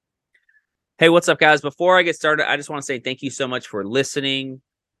Hey, what's up, guys? Before I get started, I just want to say thank you so much for listening,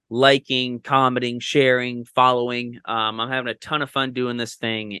 liking, commenting, sharing, following. I'm having a ton of fun doing this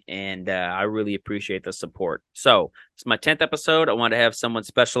thing, and I really appreciate the support. So it's my 10th episode. I want to have someone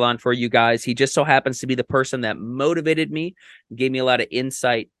special on for you guys. He just so happens to be the person that motivated me, gave me a lot of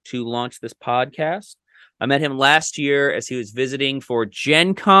insight to launch this podcast. I met him last year as he was visiting for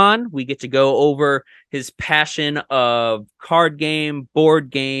Gen Con. We get to go over his passion of card game,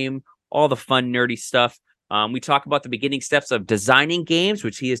 board game, all the fun, nerdy stuff. We talk about the beginning steps of designing games,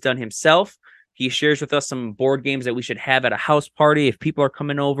 which he has done himself. He shares with us some board games that we should have at a house party if people are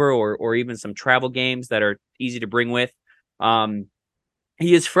coming over, or even some travel games that are easy to bring with.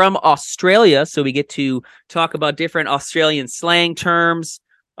 He is from Australia, so we get to talk about different Australian slang terms,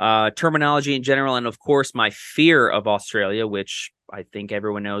 terminology in general, and of course, my fear of Australia, which I think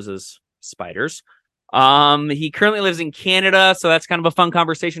everyone knows is spiders. He currently lives in Canada, so that's kind of a fun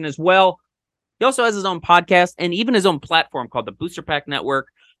conversation as well. He also has his own podcast and even his own platform called the Booster Pack Network.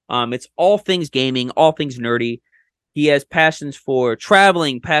 It's all things gaming, all things nerdy. He has passions for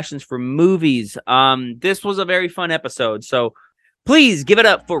traveling, passions for movies. This was a very fun episode, so please give it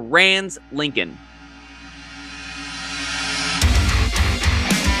up for Rands Lincoln.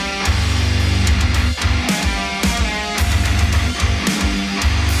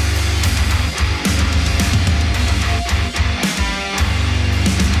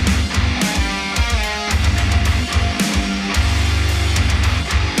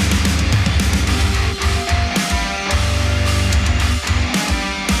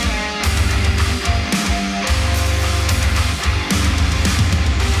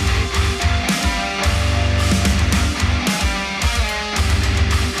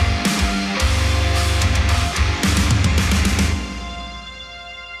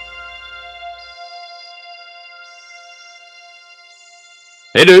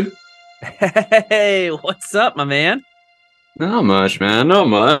 Hey, dude. Hey, what's up, my man? Not much, man. Not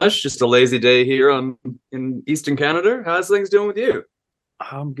much. Just a lazy day here in Eastern Canada. How's things doing with you?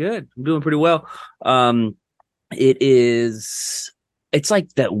 I'm good. I'm doing pretty well. It's like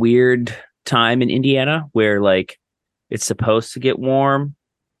that weird time in Indiana where like it's supposed to get warm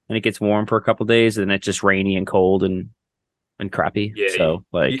and it gets warm for a couple days and then it's just rainy and cold and crappy. Yeah. So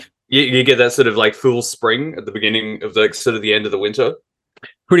like you get that sort of like full spring at the beginning of like sort of the end of the winter.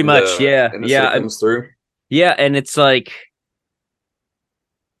 pretty much, yeah. And it Yeah. sort of comes through. Yeah, and it's like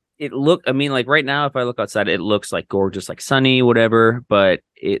like right now, if I look outside, it looks like gorgeous, like sunny, whatever, but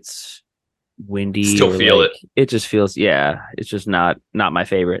it's windy. Still feel it. It just feels, it's just not my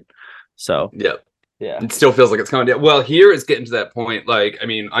favorite. So Yeah. Yeah. It still feels like it's coming down. Well, here it's getting to that point. Like, I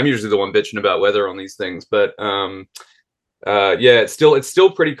mean, I'm usually the one bitching about weather on these things, but it's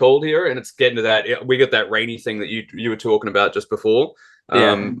still pretty cold here, and it's getting to that. We got that rainy thing that you were talking about just before.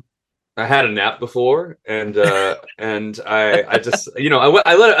 I had a nap before, and I just I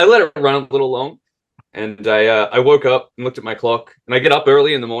let it run a little long, and I woke up and looked at my clock, and I get up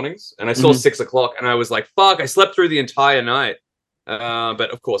early in the mornings, and I saw 6 o'clock, and I was like, "Fuck!" I slept through the entire night, but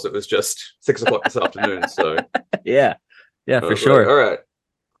of course it was just 6 o'clock this afternoon. So yeah, for sure. Like, all right,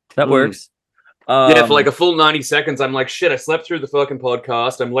 that works. For like a full 90 seconds, I'm like, shit, I slept through the fucking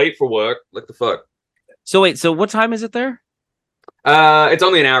podcast. I'm late for work. Like the fuck. So wait, so what time is it there? It's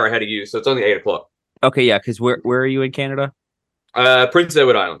only an hour ahead of you, so it's only 8 o'clock. Okay, yeah, because where are you in Canada? Prince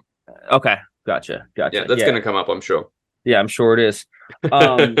Edward Island. Okay, gotcha. Yeah, that's gonna come up, I'm sure. Yeah, I'm sure it is.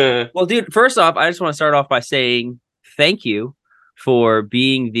 Well, dude, first off, I just want to start off by saying thank you for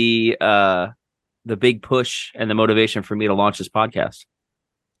being the big push and the motivation for me to launch this podcast.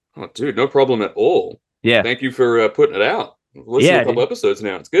 Oh, dude, no problem at all. Yeah, thank you for putting it out. Listen to a couple episodes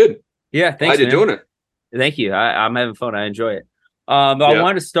now. It's good. Yeah, thanks. Glad you're doing it. Thank you. I'm having fun. I enjoy it. But I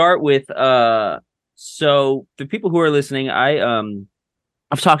wanted to start with so the people who are listening,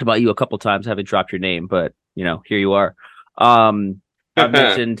 I've talked about you a couple times. I haven't dropped your name, but here you are. I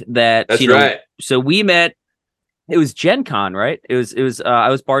mentioned that. That's right. So we met. It was Gen Con, right? It was. I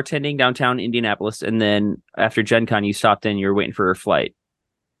was bartending downtown Indianapolis, and then after Gen Con, you stopped in. You were waiting for your flight.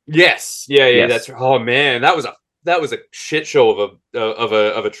 Yes. Yeah. That's. Oh man, that was a shit show of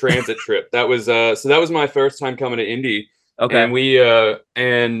a transit trip. That was that was my first time coming to Indy. Okay. And we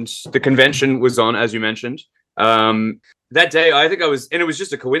and the convention was on, as you mentioned. That day, I think I was, and it was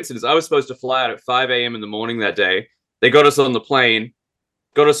just a coincidence. I was supposed to fly out at 5 a.m. in the morning that day. They got us on the plane,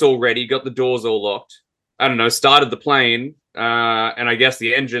 got us all ready, got the doors all locked. I don't know, started the plane, and I guess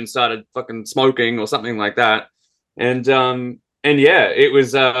the engine started fucking smoking or something like that. And yeah, it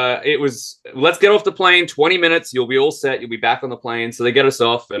was let's get off the plane, 20 minutes, you'll be all set, you'll be back on the plane. So they get us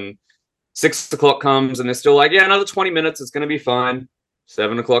off, and 6 o'clock comes, and they're still like, yeah, another 20 minutes, it's going to be fine.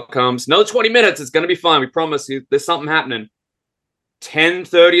 7 o'clock comes. Another 20 minutes. It's going to be fine. We promise you. There's something happening.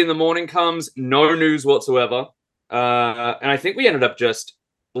 10:30 in the morning comes. No news whatsoever. And I think we ended up just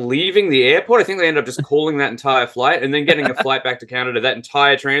leaving the airport. I think they ended up just calling that entire flight and then getting a flight back to Canada. That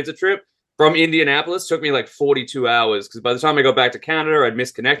entire transit trip from Indianapolis took me like 42 hours because by the time I got back to Canada, I'd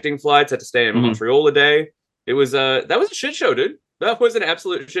missed connecting flights. Had to stay in Montreal a day. It was that was a shit show, dude. That was an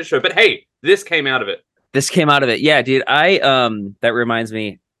absolute shit show. But hey, this came out of it. Yeah, dude. That reminds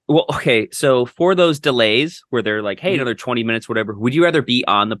me. Well, okay, so for those delays where they're like, hey, another 20 minutes, whatever, would you rather be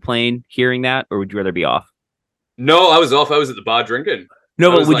on the plane hearing that, or would you rather be off? No, I was off. I was at the bar drinking.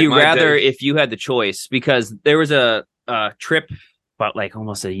 No, but would you rather if you had the choice? Because there was a trip about like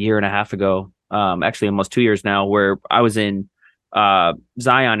almost a year and a half ago, actually almost 2 years now, where I was in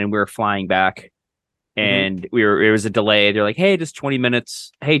Zion and we were flying back. And it was a delay. They're like, hey, just 20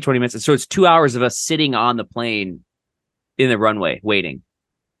 minutes. Hey, 20 minutes. And so it's 2 hours of us sitting on the plane in the runway waiting.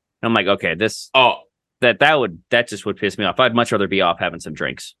 And I'm like, okay, that just would piss me off. I'd much rather be off having some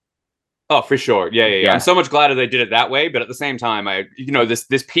drinks. Oh, for sure. Yeah. I'm so much glad that they did it that way. But at the same time,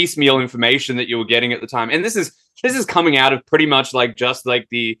 this piecemeal information that you were getting at the time, and this is coming out of pretty much like just like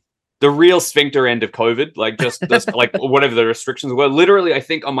the real sphincter end of COVID, like just like whatever the restrictions were. Literally, I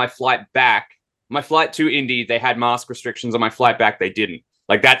think on my flight to Indy, they had mask restrictions. On my flight back, they didn't.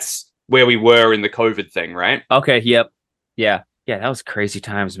 Like that's where we were in the COVID thing, right? Okay. Yep. Yeah. That was crazy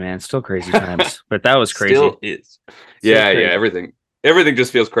times, man. Still crazy times, but that was crazy. Still is. Yeah. Everything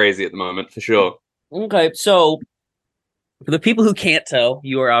just feels crazy at the moment, for sure. Okay, so for the people who can't tell,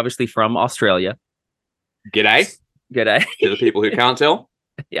 you are obviously from Australia. G'day. To the people who can't tell.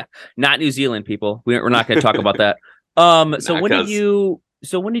 Yeah, not New Zealand people. We're not going to talk about that. So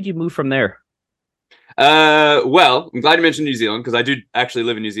when did you move from there? Well, I'm glad you mentioned New Zealand because I do actually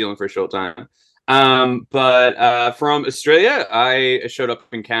live in New Zealand for a short time. But from Australia, I showed up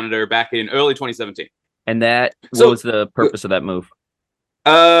in Canada back in early 2017. And what was the purpose of that move?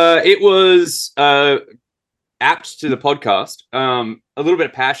 It was apt to the podcast. A little bit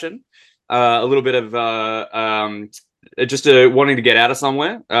of passion, a little bit of just wanting to get out of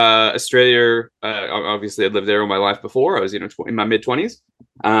somewhere. Australia, obviously, I'd lived there all my life before. I was, in my mid-20s.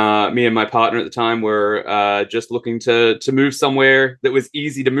 Me and my partner at the time were just looking to move somewhere that was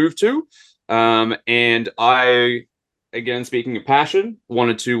easy to move to. And I, again, speaking of passion,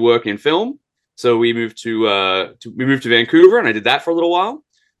 wanted to work in film. So we moved to Vancouver, and I did that for a little while.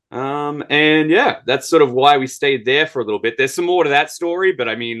 And yeah, that's sort of why we stayed there for a little bit. There's some more to that story, but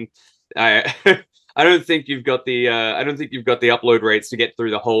I mean, I I don't think you've got the upload rates to get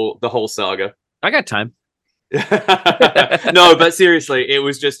through the whole saga. I got time. No, but seriously, it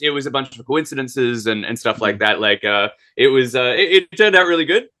was a bunch of coincidences and stuff like that. Like it turned out really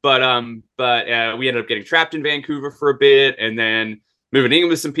good, but we ended up getting trapped in Vancouver for a bit, and then moving in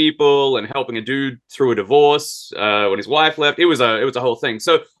with some people and helping a dude through a divorce when his wife left. It was a whole thing.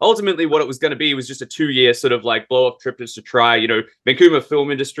 So ultimately, what it was going to be was just a 2-year sort of like blow up trip just to try, Vancouver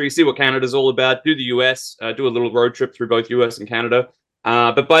film industry, see what Canada's all about, do the US, do a little road trip through both US and Canada.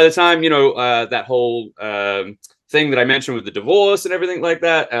 But by the time, that whole thing that I mentioned with the divorce and everything like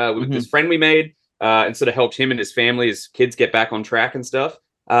that, with this friend we made, and sort of helped him and his family, his kids get back on track and stuff.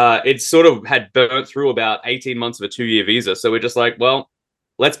 It sort of had burnt through about 18 months of a 2-year visa. So we're just like, well,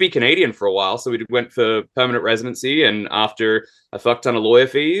 let's be Canadian for a while. So we went for permanent residency. And after a fuck ton of lawyer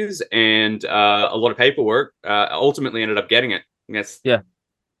fees and a lot of paperwork, ultimately ended up getting it. I guess. Yeah.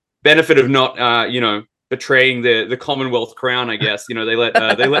 Benefit of not, betraying the Commonwealth crown, I guess. They let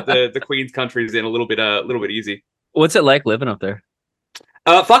the Queen's countries in a little bit easy. What's it like living up there?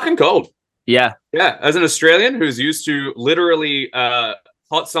 Fucking cold. Yeah. Yeah. As an Australian who's used to literally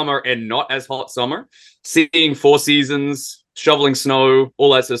hot summer and not as hot summer, seeing 4 seasons, shoveling snow,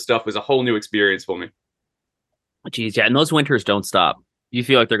 all that sort of stuff was a whole new experience for me. Geez, yeah. And those winters don't stop. You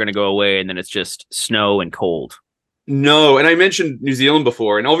feel like they're going to go away and then it's just snow and cold. No. And I mentioned New Zealand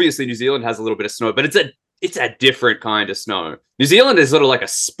before, and obviously New Zealand has a little bit of snow, but it's a different kind of snow. New Zealand is sort of like a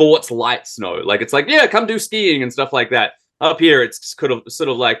sports light snow. Like it's like, yeah, come do skiing and stuff like that. Up here, it's sort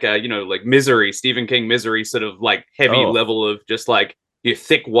of like, like Misery, Stephen King Misery, sort of like heavy level of just like your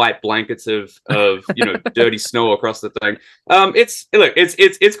thick white blankets of dirty snow across the thing. It's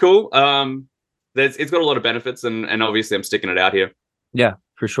cool. It's got a lot of benefits, and obviously I'm sticking it out here. Yeah,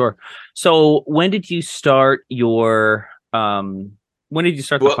 for sure. So when did you start the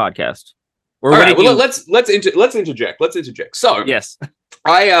podcast? Or let's interject. So yes,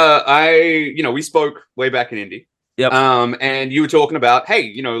 we spoke way back in Indy. Yep. And you were talking about,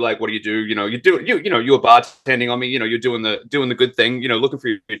 hey, like, what do you do? You were bartending on me. You're doing the good thing. Looking for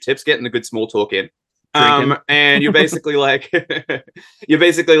your tips, getting the good small talk in. Drinking. And you're basically like,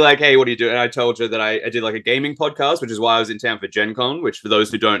 hey, what do you do? And I told her that I did like a gaming podcast, which is why I was in town for Gen Con, which for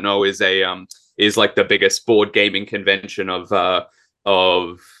those who don't know is like the biggest board gaming convention of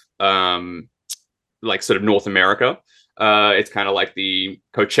like sort of North America. It's kind of like the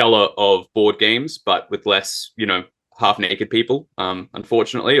Coachella of board games, but with less, half naked people,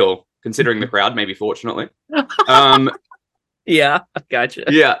 unfortunately, or considering the crowd, maybe fortunately. Yeah, gotcha.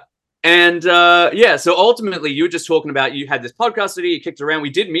 Yeah. And so ultimately you were just talking about you had this podcast today, you kicked around. We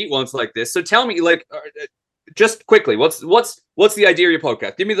did meet once like this. So tell me, like, just quickly, what's the idea of your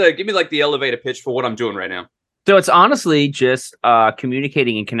podcast? Give me like the elevator pitch for what I'm doing right now. So it's honestly just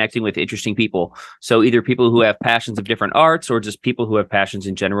communicating and connecting with interesting people. So either people who have passions of different arts or just people who have passions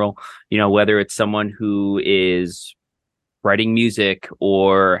in general, whether it's someone who is writing music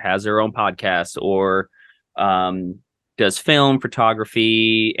or has their own podcast or does film,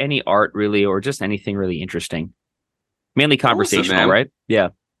 photography, any art really, or just anything really interesting. Mainly conversational, awesome, right? Yeah.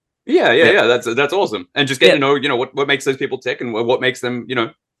 Yeah. That's awesome. And just getting to know, what makes those people tick and what makes them,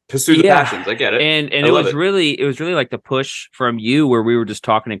 pursue the passions. I get it. And it was really like the push from you where we were just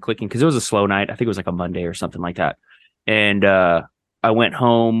talking and clicking because it was a slow night. I think it was like a Monday or something like that. And I went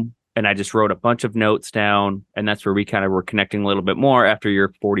home and I just wrote a bunch of notes down, and that's where we kind of were connecting a little bit more after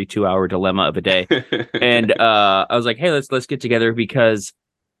your 42-hour dilemma of a day. And I was like, hey, let's get together because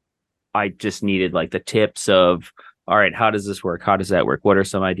I just needed like the tips of, all right, how does this work? How does that work? What are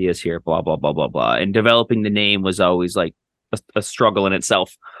some ideas here? Blah, blah, blah, blah, blah. And developing the name was always like a struggle in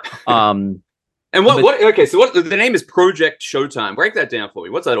itself. And so the name is Project Showtime. Break that down for me.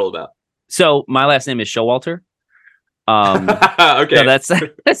 What's that all about? So my last name is Showalter. Okay. So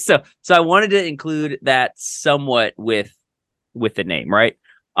that's so I wanted to include that somewhat with the name, right?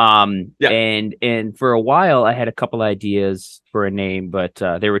 And for a while I had a couple ideas for a name, but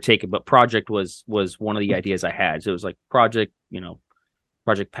they were taken. But Project was one of the ideas I had. So it was like Project,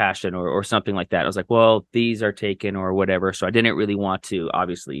 Project Passion or something like that. I was like, well, these are taken or whatever. So I didn't really want to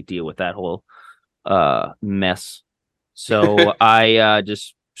obviously deal with that whole mess. So I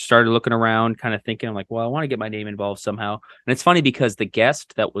just started looking around, kind of thinking, I'm like, well, I want to get my name involved somehow. And it's funny because the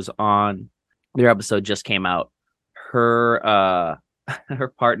guest that was on their episode just came out. Her her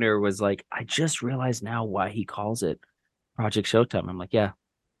partner was like, I just realized now why he calls it Project Showtime. I'm like, yeah,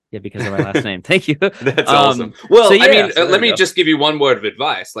 because of my last name. Thank you. That's awesome. Well, let me just give you one word of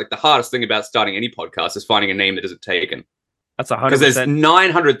advice. Like the hardest thing about starting any podcast is finding a name that isn't taken. That's 100%. Because there's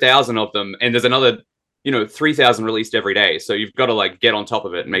 900,000 of them, and there's another 3,000 released every day. So you've got to like get on top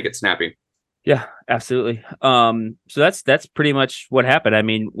of it and make it snappy. Yeah, absolutely. So that's pretty much what happened. I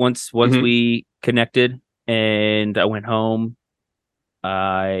mean, once we connected and I went home,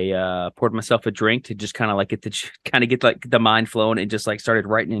 I poured myself a drink to just kind of like get like the mind flowing and just like started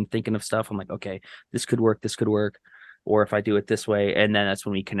writing and thinking of stuff. I'm like, okay, this could work. Or if I do it this way. And then that's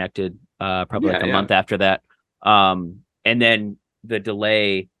when we connected, probably like a month after that. And then the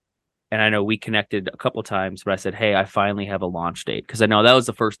delay, and I know we connected a couple times, but I said, hey, I finally have a launch date. Cause I know that was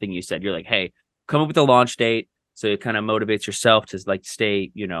the first thing you said. You're like, hey, come up with a launch date. So it kind of motivates yourself to like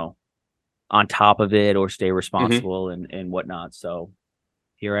stay, on top of it or stay responsible and whatnot. So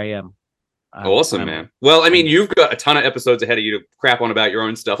here I am. Awesome, man. Well, I mean, you've got a ton of episodes ahead of you to crap on about your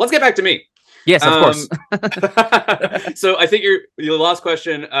own stuff. Let's get back to me. Yes, of course. So I think your last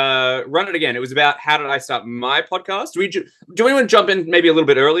question, run it again. It was about how did I start my podcast? Do we want to jump in maybe a little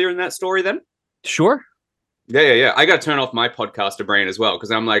bit earlier in that story then? Sure. Yeah. I got to turn off my podcaster brain as well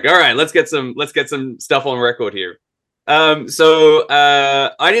because I'm like, all right, let's get some stuff on record here. So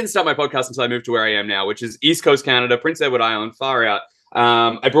I didn't start my podcast until I moved to where I am now, which is East Coast Canada, Prince Edward Island, far out.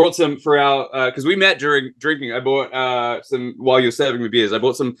 I brought some for our because we met during drinking. I bought some while you were serving me beers. I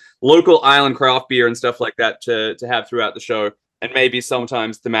bought some local island craft beer and stuff like that to have throughout the show, and maybe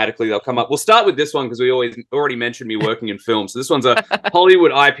sometimes thematically they'll come up. We'll start with this one because we already mentioned me working in film. So this one's a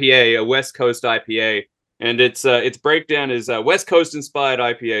Hollywood IPA, a West Coast IPA, and its breakdown is West Coast inspired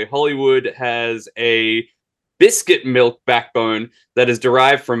IPA. Hollywood has a biscuit milk backbone that is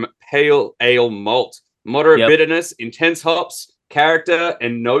derived from pale ale malt, moderate bitterness, intense hops, character,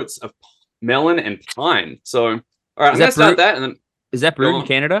 and notes of melon and pine. So, all right, I'm gonna start that, and then is that brewed in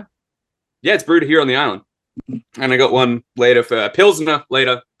Canada? Yeah, it's brewed here on the island, and I got one later for Pilsner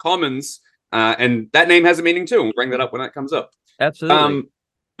later, Commons, and that name has a meaning too. We'll bring that up when that comes up. Absolutely.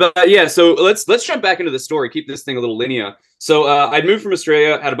 But yeah, so let's jump back into the story. Keep this thing a little linear. So I'd moved from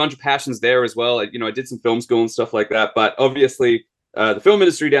Australia, had a bunch of passions there as well. I did some film school and stuff like that. But obviously, the film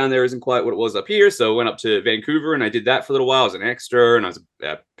industry down there isn't quite what it was up here. So I went up to Vancouver and I did that for a little while. I was an extra and I was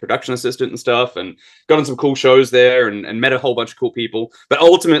a production assistant and stuff, and got on some cool shows there and met a whole bunch of cool people. But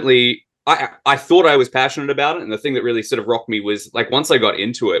ultimately, I thought I was passionate about it, and the thing that really sort of rocked me was like once I got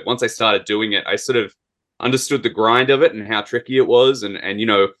into it, once I started doing it, I sort of understood the grind of it and how tricky it was, and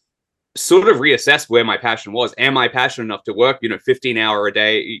sort of reassessed where my passion was. Am I passionate enough to work 15-hour a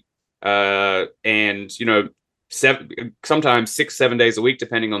day, and sometimes 6-7 days a week,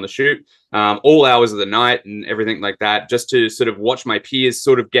 depending on the shoot, all hours of the night and everything like that, just to sort of watch my peers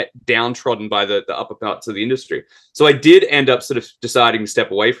sort of get downtrodden by the upper parts of the industry. So I did end up sort of deciding to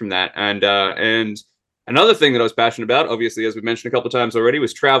step away from that. And another thing that I was passionate about, obviously, as we mentioned a couple of times already,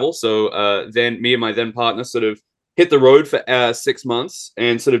 was travel. So then me and my then partner sort of hit the road for 6 months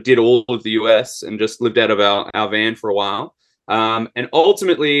and sort of did all of the US and just lived out of our van for a while. And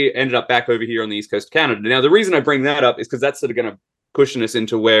ultimately ended up back over here on the East Coast of Canada. Now, the reason I bring that up is because that's sort of going to cushion us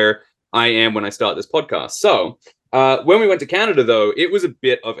into where I am when I start this podcast. So when we went to Canada, though, it was a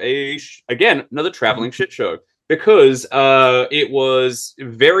bit of again, another traveling shit show, because it was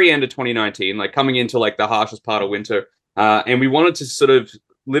very end of 2019, like coming into like the harshest part of winter. And we wanted to sort of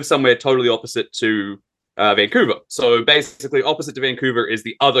live somewhere totally opposite to Vancouver. So basically opposite to Vancouver is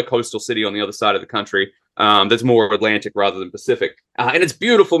the other coastal city on the other side of the country, that's more Atlantic rather than Pacific. And it's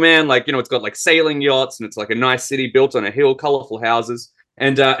beautiful, man. Like, it's got like sailing yachts, and it's like a nice city built on a hill, colorful houses.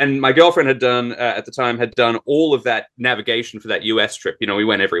 And my girlfriend had done at the time had done all of that navigation for that US trip. We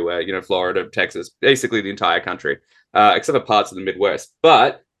went everywhere, Florida, Texas, basically the entire country, except for parts of the Midwest.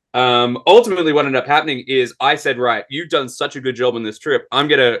 But ultimately what ended up happening is I said, right, you've done such a good job on this trip.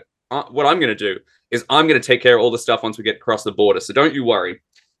 What I'm going to do is I'm going to take care of all the stuff once we get across the border. So don't you worry.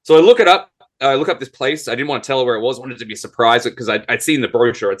 So I look up this place. I didn't want to tell her where it was. I wanted to be surprised because I'd seen the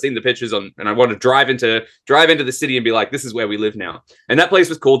brochure, I'd seen the pictures and I wanted to drive into the city and be like, this is where we live now. And that place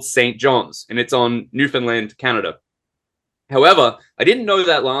was called St. John's, and it's on Newfoundland, Canada. However, I didn't know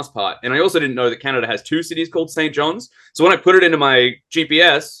that last part, and I also didn't know that Canada has 2 cities called St. John's. So when I put it into my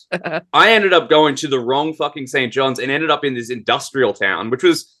GPS, I ended up going to the wrong fucking St. John's and ended up in this industrial town, which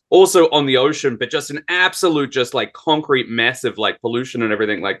was also on the ocean, but just an absolute, just like concrete mess of like pollution and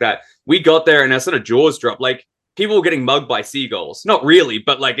everything like that. We got there and our sort of jaws dropped. Like, people were getting mugged by seagulls. Not really,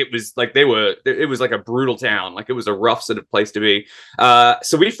 but like it was like it was like a brutal town. Like, it was a rough sort of place to be.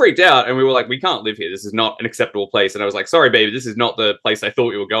 So we freaked out and we were like, we can't live here. This is not an acceptable place. And I was like, sorry, baby, this is not the place I thought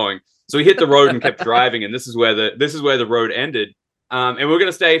we were going. So we hit the road and kept driving, and this is where the road ended. And we were going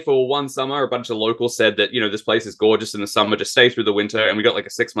to stay for one summer. A bunch of locals said that, this place is gorgeous in the summer, just stay through the winter. And we got like a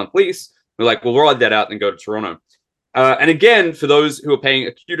 6-month lease. We're like, we'll ride that out and go to Toronto. And again, for those who are paying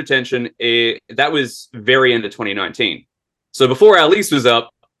acute attention, that was very end of 2019. So before our lease was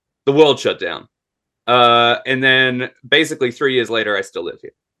up, the world shut down. And then basically 3 years later, I still live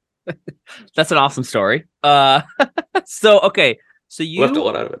here. That's an awesome story. Okay. So you left a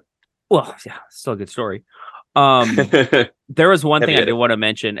lot out of it. Well, yeah, still a good story. There was one thing I did want to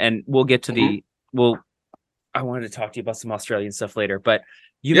mention, and we'll get to I wanted to talk to you about some Australian stuff later, but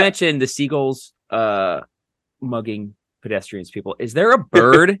you mentioned the seagulls mugging pedestrians, people. Is there a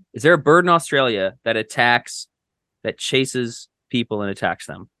bird? Is there a bird in Australia that chases people and attacks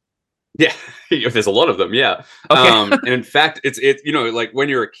them? Yeah, there's a lot of them. Yeah. Okay. And in fact, it's like when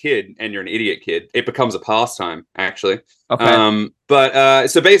you're a kid and you're an idiot kid, it becomes a pastime, actually. Okay. But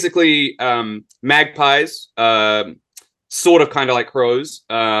so basically, magpies, sort of kind of like crows.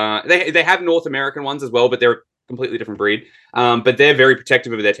 They have North American ones as well, but they're a completely different breed. But they're very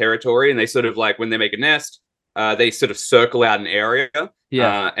protective of their territory, and they sort of like when they make a nest, they sort of circle out an area.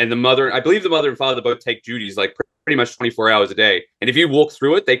 Yeah. And I believe the mother and father both take duties like pretty much 24 hours a day. And if you walk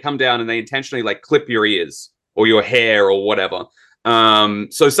through it, they come down and they intentionally like clip your ears or your hair or whatever.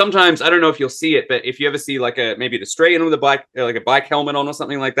 So sometimes, I don't know if you'll see it, but if you ever see like maybe an Australian with a bike, like a bike helmet on or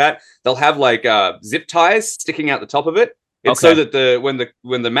something like that, they'll have like zip ties sticking out the top of it. It's so that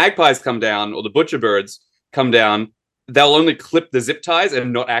when the magpies come down or the butcher birds come down, they'll only clip the zip ties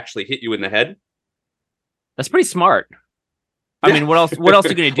and not actually hit you in the head. That's pretty smart. I mean, what else are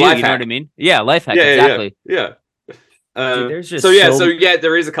you going to do? You know what I mean? Yeah, life hack. Exactly. Yeah. Dude, so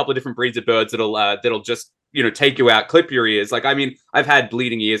there is a couple of different breeds of birds that'll just take you out, clip your ears. Like, I mean, I've had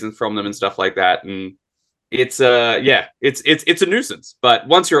bleeding ears from them and stuff like that, and it's a nuisance. But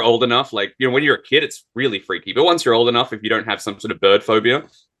once you're old enough, like when you're a kid, it's really freaky. But once you're old enough, if you don't have some sort of bird phobia,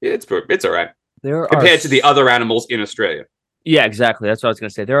 it's all right. Compared to the other animals in Australia. Yeah, exactly. That's what I was going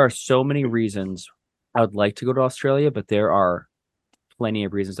to say. There are so many reasons I would like to go to Australia, but there are plenty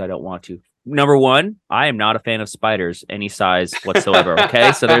of reasons I don't want to. Number one, I am not a fan of spiders any size whatsoever.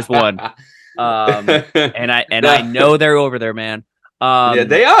 Okay, so there's one. And I know they're over there, man. Yeah,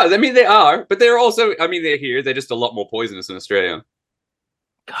 they are. I mean, they are, but they're also. I mean, they're here. They're just a lot more poisonous in Australia.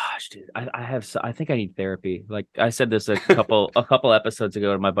 Gosh, dude, I have I think I need therapy. Like I said this a couple episodes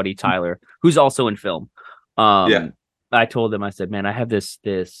ago to my buddy Tyler, who's also in film. Yeah. Um, I told him, I said, man, I have this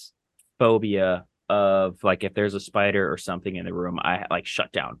phobia of like if there's a spider or something in the room, I like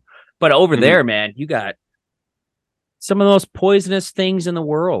shut down. But over Mhm. there, man, you got some of the most poisonous things in the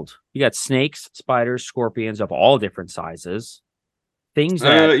world. You got snakes, spiders, scorpions of all different sizes. Things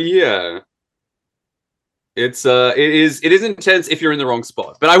that Yeah. It is intense if you're in the wrong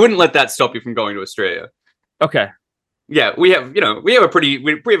spot, but I wouldn't let that stop you from going to Australia. okay. Yeah, we have a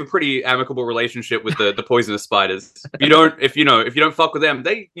pretty amicable relationship with the poisonous spiders. If you don't fuck with them,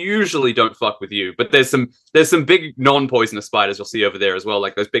 they usually don't fuck with you. But there's some big non-poisonous spiders you'll see over there as well,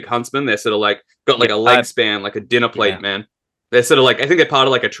 like those big huntsmen. They're sort of like got like Yeah, a leg span, like a dinner yeah. plate, man. They're sort of like I think they're part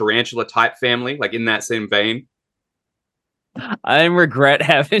of like a tarantula type family, like in that same vein. I regret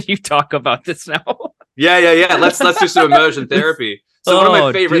having you talk about this now. Yeah. Let's do some immersion therapy. So one of my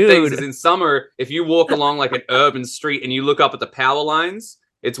Oh, favorite things is dude. in summer, if you walk along like an urban street and you look up at the power lines,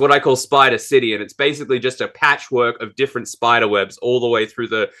 it's what I call Spider City, and it's basically just a patchwork of different spider webs all the way through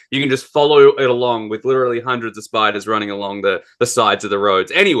the. You can just follow it along with literally hundreds of spiders running along the sides of the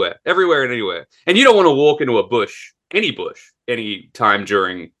roads, anywhere, everywhere, and anywhere. And you don't want to walk into a bush, any time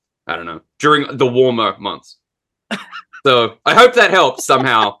during I don't know during the warmer months. So I hope that helps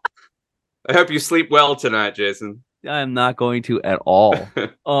somehow. I hope you sleep well tonight, Jason. I'm not going to at all.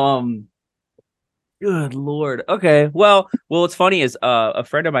 Um, good lord. Okay. Well, what's funny is a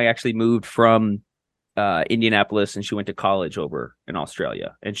friend of mine actually moved from Indianapolis and she went to college over in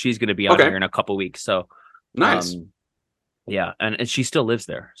Australia and she's going to be on Okay, here in a couple weeks. So, nice. yeah, and she still lives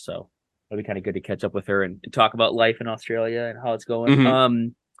there. So it'll be kind of good to catch up with her and talk about life in Australia and how it's going. Hmm.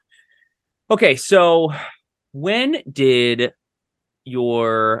 Okay, so when did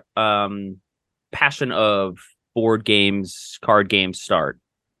your passion of board games, card games start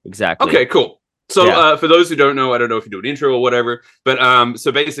exactly? Okay, cool. So Yeah. for those who don't know, I don't know if you do an intro or whatever, but so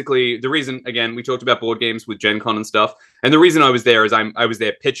basically the reason again we talked about board games with Gen Con and stuff, and the reason I was there is I was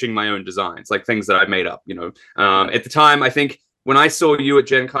there pitching my own designs, like things that I made up. Yep. At the time, I think when I saw you at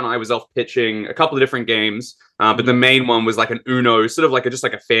Gen Con, I was off pitching a couple of different games, but the Mhm. main one was like an Uno, sort of like just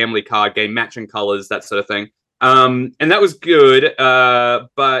like a family card game, matching colors, that sort of thing. And that was good,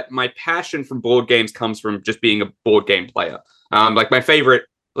 but my passion from board games comes from just being a board game player. Like my favorite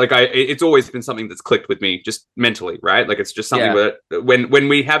it's always been something that's clicked with me just mentally, right? Like it's just something Yeah. where when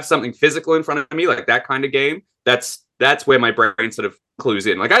we have something physical in front of me, like that kind of game, that's where my brain sort of clues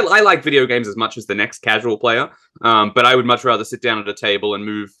in. Like I like video games as much as the next casual player, but I would much rather sit down at a table and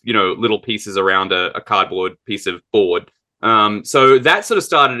move little pieces around a cardboard piece of board. So that sort of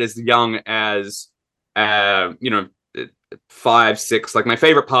started as young as uh, you know 5, 6. Like my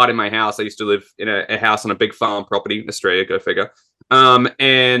favorite part in my house, I used to live in a house on a big farm property in Australia, go figure.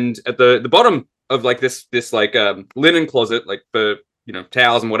 And at the bottom of like this like linen closet, like for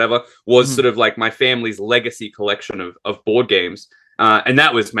towels and whatever, was Mhm. sort of like my family's legacy collection of board games. And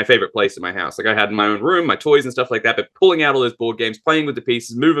that was my favorite place in my house. Like I had my own room, my toys and stuff like that, but pulling out all those board games, playing with the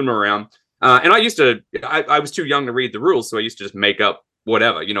pieces, moving them around. And I was too young to read the rules, so I used to just make up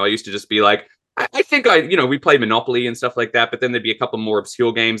whatever. I used to just be like, I think we played Monopoly and stuff like that, but then there'd be a couple more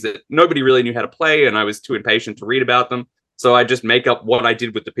obscure games that nobody really knew how to play, and I was too impatient to read about them. So I just make up what I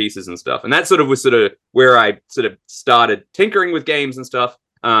did with the pieces and stuff, and that was sort of where I sort of started tinkering with games and stuff.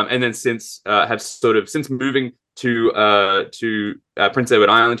 And then since moving to Prince Edward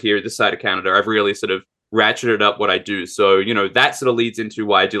Island here, this side of Canada, I've really sort of ratcheted up what I do. So that sort of leads into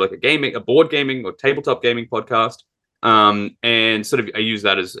why I do like a board gaming or tabletop gaming podcast. And sort of I use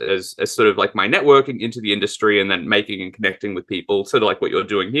that as sort of like my networking into the industry, and then making and connecting with people, sort of like what you're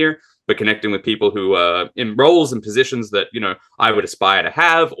doing here, but connecting with people who are in roles and positions that I would aspire to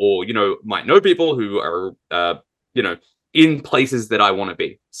have, or might know people who are you know in places that I want to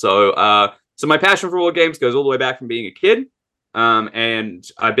be. So my passion for board games goes all the way back from being a kid. And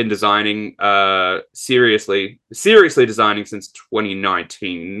I've been designing seriously designing since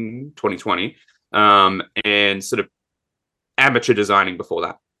 2019, 2020. And sort of amateur designing before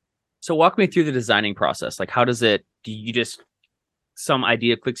that. So walk me through the designing process. Like, how does it? Do you just some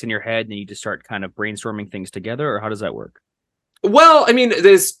idea clicks in your head, and then you just start kind of brainstorming things together, or how does that work? Well, I mean,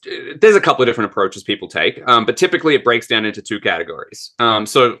 there's a couple of different approaches people take, but typically it breaks down into two categories.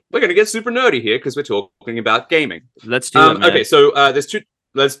 So we're going to get super nerdy here because we're talking about gaming. Let's do it, man. Okay, so there's two.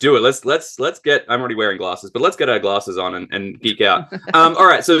 Let's do it. Let's get. I'm already wearing glasses, but let's get our glasses on and geek out. All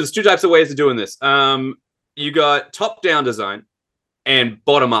right. So there's two types of ways of doing this. You got top-down design and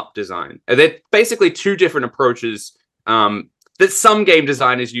bottom-up design. They're basically two different approaches that some game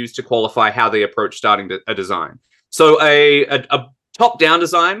designers use to qualify how they approach starting a design. So a Top-down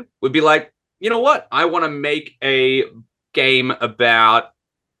design would be like, you know what? I want to make a game about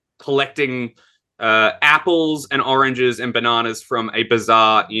collecting apples and oranges and bananas from a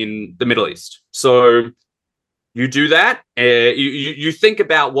bazaar in the Middle East. So you do that. You think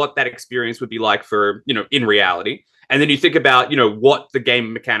about what that experience would be like for, in reality. And then you think about, what the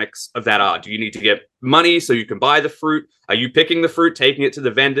game mechanics of that are. Do you need to get money so you can buy the fruit? Are you picking the fruit, taking it to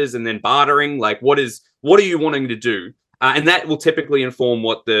the vendors, and then bartering? Like, what are you wanting to do? And that will typically inform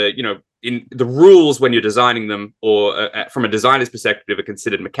what in the rules when you're designing them, or from a designer's perspective, are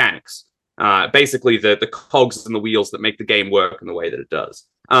considered mechanics. Basically, the cogs and the wheels that make the game work in the way that it does.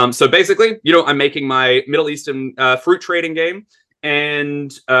 So basically, I'm making my Middle Eastern fruit trading game,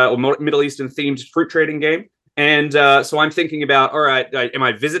 and or Middle Eastern themed fruit trading game. And so I'm thinking about, all right, am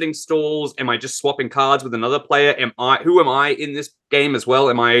I visiting stalls? Am I just swapping cards with another player? Who am I in this game as well?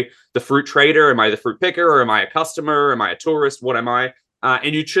 Am I the fruit trader? Am I the fruit picker? Or am I a customer? Am I a tourist? What am I?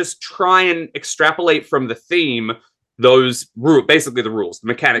 And you just try and extrapolate from the theme basically the rules, the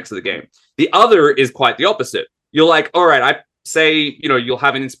mechanics of the game. The other is quite the opposite. You're like, all right, I say, you'll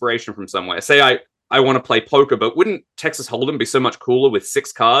have an inspiration from somewhere. Say I want to play poker, but wouldn't Texas Hold'em be so much cooler with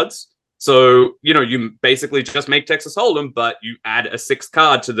 6 cards? So, you basically just make Texas Hold'em, but you add a 6th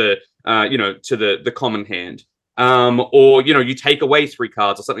card to the, to the common hand. Or, you take away 3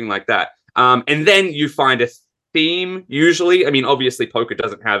 cards or something like that. And then you find a theme, usually. I mean, obviously, poker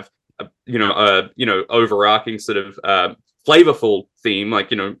doesn't have overarching sort of flavorful theme,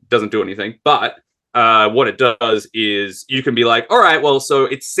 like, doesn't do anything. But what it does is you can be like, all right, well, so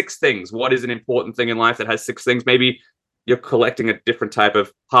it's 6 things. What is an important thing in life that has 6 things? Maybe you're collecting a different type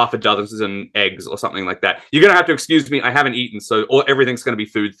of half a dozen eggs or something like that. You're going to have to excuse me. I haven't eaten, so everything's going to be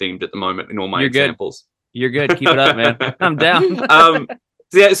food themed at the moment in all my examples. You're good. Keep it up, man. I'm down.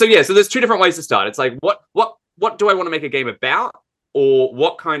 So there's 2 different ways to start. It's like, what do I want to make a game about? Or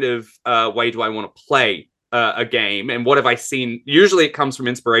what kind of way do I want to play a game? And what have I seen? Usually it comes from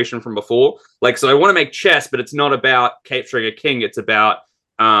inspiration from before. Like, so I want to make chess, but it's not about capturing a king. It's about,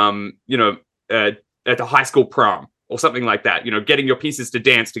 at the high school prom or something like that, getting your pieces to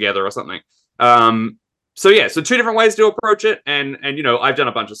dance together or something. So 2 different ways to approach it. And I've done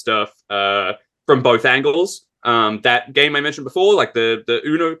a bunch of stuff from both angles. That game I mentioned before, like the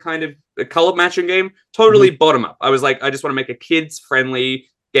Uno kind of color matching game, totally bottom up. I was like, I just want to make a kids friendly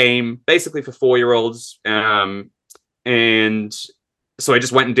game, basically for 4-year-olds. And so I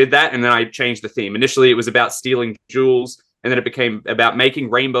just went and did that, and then I changed the theme. Initially, it was about stealing jewels, and then it became about making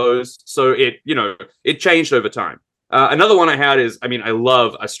rainbows. So it changed over time. Another one I had is, I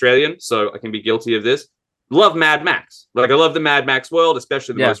love Australian, so I can be guilty of this. Love Mad Max. Like, I love the Mad Max world,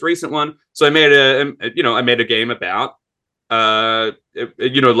 especially the most recent one. So I made a game about,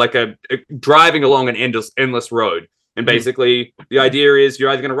 like a driving along an endless road. And basically the idea is you're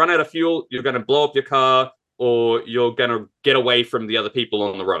either going to run out of fuel, you're going to blow up your car, or you're going to get away from the other people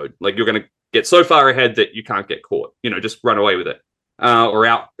on the road. Like, you're going to get so far ahead that you can't get caught, just run away with it. Or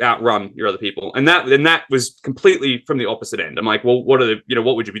outrun your other people. And that was completely from the opposite end. I'm like, well, what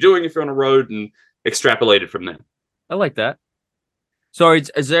what would you be doing if you're on a road, and extrapolated from there. I like that. So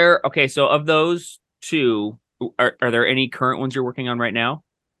is there, okay, so of those 2, are there any current ones you're working on right now?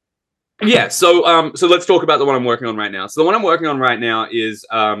 Yeah, so let's talk about the one I'm working on right now. So the one I'm working on right now is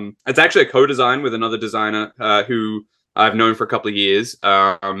it's actually a co-design with another designer who I've known for a couple of years.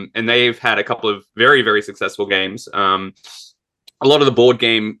 And they've had a couple of very, very successful games. A lot of the board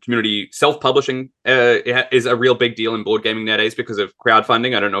game community self-publishing is a real big deal in board gaming nowadays because of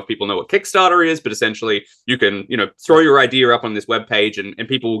crowdfunding. I don't know if people know what Kickstarter is, but essentially you can, throw your idea up on this webpage and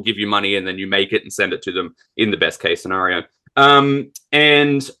people will give you money, and then you make it and send it to them in the best case scenario.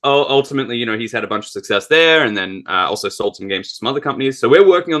 And ultimately, he's had a bunch of success there, and then also sold some games to some other companies. So we're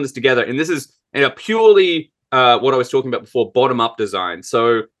working on this together, and this is purely what I was talking about before, bottom-up design.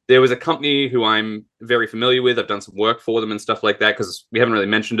 So there was a company who I'm very familiar with. I've done some work for them and stuff like that, because we haven't really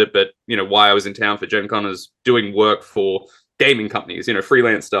mentioned it, but why I was in town for Gen Con is doing work for gaming companies,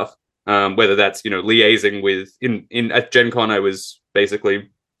 freelance stuff. Whether that's liaising with at Gen Con, I was basically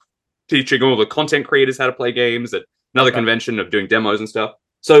teaching all the content creators how to play games at another convention of doing demos and stuff.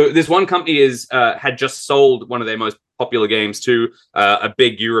 So this one company had just sold one of their most popular games to a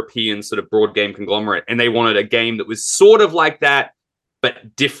big European sort of broad game conglomerate, and they wanted a game that was sort of like that,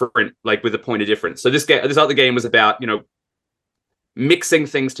 but different, like with a point of difference. So this other game was about, mixing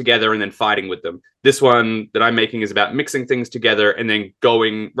things together and then fighting with them. This one that I'm making is about mixing things together and then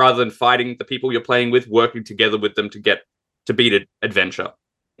going, rather than fighting the people you're playing with, working together with them to beat an adventure.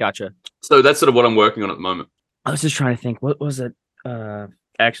 Gotcha. So that's sort of what I'm working on at the moment. I was just trying to think, what was it?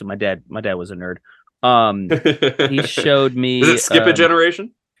 Actually, my dad was a nerd. He showed Does it me. skip a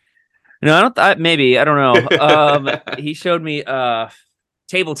generation? No, I don't. Maybe I don't know. He showed me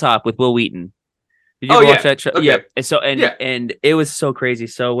tabletop with Will Wheaton. Did you Oh ever watch yeah. that show? Okay. Yep. And so Yeah. and it was so crazy.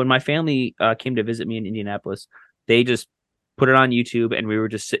 So when my family came to visit me in Indianapolis, they just put it on YouTube, and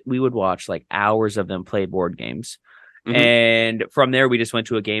we would watch like hours of them play board games. Hmm. And from there, we just went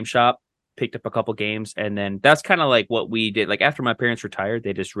to a game shop, picked up a couple games, and then that's kind of like what we did. Like after my parents retired,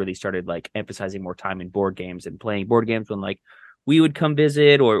 they just really started like emphasizing more time in board games and playing board games when like we would come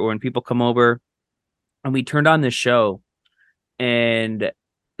visit or when people come over. And we turned on this show, and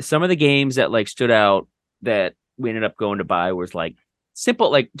some of the games that like stood out that we ended up going to buy was like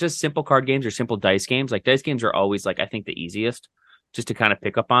simple, like just simple card games or simple dice games. Like dice games are always like I think the easiest just to kind of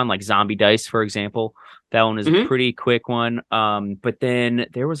pick up on, like zombie dice, for example. That one is a Hmm. pretty quick one. But then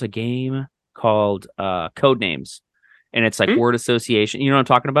there was a game called Code Names, and it's like Hmm. word association. You know what I'm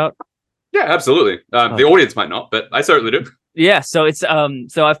talking about? Yeah, absolutely. The Okay. audience might not, but I certainly do. Yeah, so it's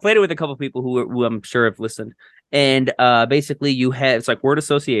so I've played it with a couple people who I'm sure have listened. And basically you have it's like word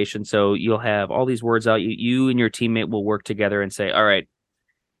association. So you'll have all these words out. You and your teammate will work together and say, all right,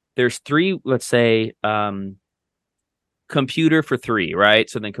 there's three, let's say, computer for three, right?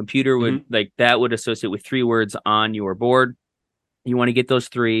 So then computer would Hmm. like that would associate with three words on your board. You want to get those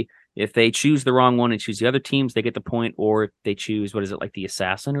three. If they choose the wrong one and choose the other teams, they get the point, or if they choose what is it, like the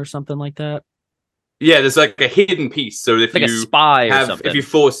assassin or something like that? Yeah, there's like a hidden piece. So Like a spy or if you something.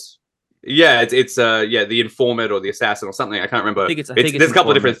 force, yeah, it's yeah, the informant or the assassin or something. I can't remember. I It's think it's there's a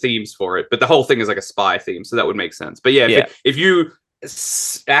couple of different informant. themes for it, but the whole thing is like a spy theme, so that would make sense. But yeah, Yeah. if you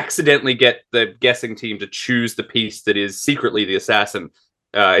accidentally get the guessing team to choose the piece that is secretly the assassin,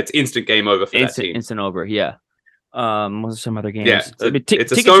 it's instant game over for that team. Instant over. Yeah. What are some other Yeah, games? I mean, it's a Ticket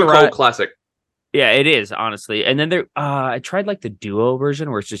to stone cold Ride. classic. Yeah, it is honestly. And then I tried like the duo version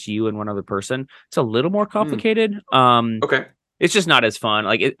where it's just you and one other person. It's a little more Hmm. complicated. Okay. It's just not as fun.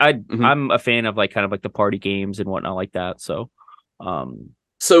 Like Hmm. I'm a fan of like kind of like the party games and whatnot like that. So, um,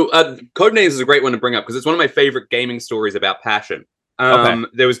 So, Codenames is a great one to bring up because it's one of my favorite gaming stories about passion. okay.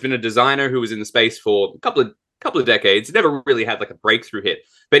 There has been a designer who was in the space for a couple of decades. He never really had like a breakthrough hit,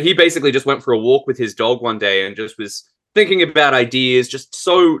 but he basically just went for a walk with his dog one day and just was thinking about ideas. Just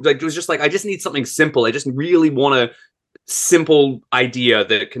so like it was just like I just need something simple. I just really want a simple idea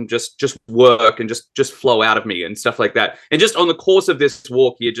that can just work and just flow out of me and stuff like that. And just on the course of this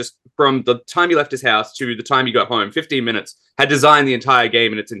walk, he had just from the time he left his house to the time he got home, 15 minutes, had designed the entire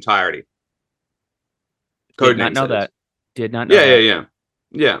game in its entirety. Did Code not names, know that is. that. Did not know Yeah, yeah, that.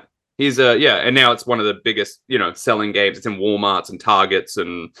 yeah, yeah. He's yeah, and now it's one of the biggest selling games. It's in WalMarts and Targets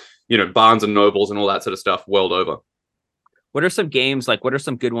and Barnes and Nobles and all that sort of stuff world over. What are some games like? What are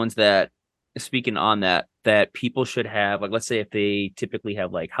some good ones that, speaking on that people should have? Like, let's say if they typically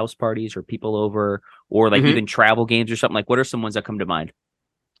have like house parties or people over, or like Mm-hmm. even travel games or something. Like, what are some ones that come to mind?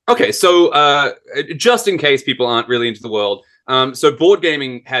 Okay, so just in case people aren't really into the world, so board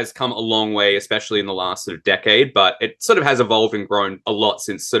gaming has come a long way, especially in the last sort of decade, but it sort of has evolved and grown a lot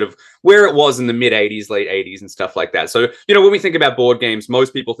since sort of where it was in the mid 80s, late 80s, and stuff like that. So, when we think about board games,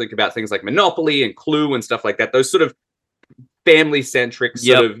 most people think about things like Monopoly and Clue and stuff like that, those sort of family centric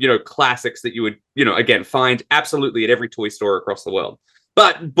sort Yep. of classics that you would again find absolutely at every toy store across the world.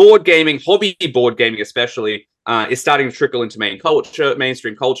 But board gaming, hobby board gaming especially, is starting to trickle into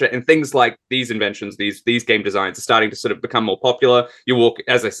mainstream culture, and things like these inventions, these game designs are starting to sort of become more popular. You walk,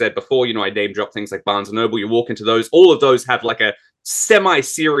 as I said before, I name drop things like Barnes and Noble. You walk into those, all of those have like a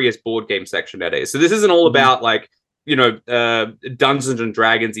semi-serious board game section nowadays. So this isn't all Mhm. about like Dungeons and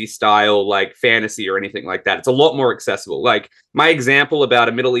Dragons-y style like fantasy or anything like that. It's a lot more accessible. Like my example about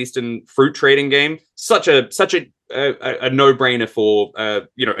a Middle Eastern fruit trading game, such a no-brainer for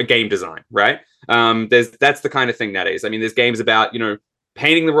a game design, right? That's the kind of thing nowadays. I mean, there's games about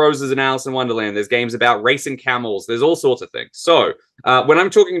painting the roses in Alice in Wonderland. There's games about racing camels. There's all sorts of things. So when I'm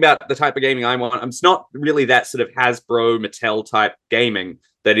talking about the type of gaming I want, it's not really that sort of Hasbro, Mattel type gaming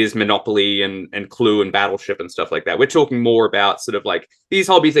that is Monopoly and Clue and Battleship and stuff like that. We're talking more about sort of like these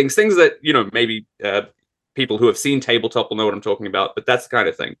hobby things that maybe people who have seen tabletop will know what I'm talking about. But that's the kind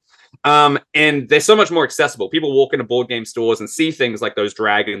of thing. And they're so much more accessible. People walk into board game stores and see things like those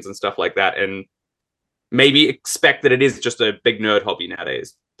dragons and stuff like that, and maybe expect that it is just a big nerd hobby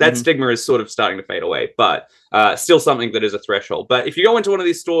nowadays. That Mhm. stigma is sort of starting to fade away, but still something that is a threshold. But if you go into one of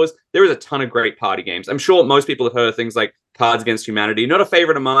these stores, there is a ton of great party games. I'm sure most people have heard of things like Cards Against Humanity. Not a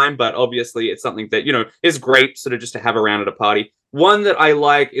favorite of mine, but obviously it's something that is great, sort of just to have around at a party. One that I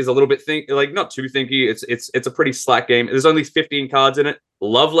like is a little bit not too thinky. It's a pretty slack game. There's only 15 cards in it.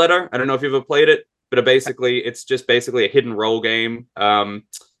 Love Letter. I don't know if you've ever played it, but it's just basically a hidden role game.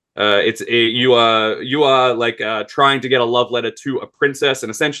 You are like trying to get a love letter to a princess, and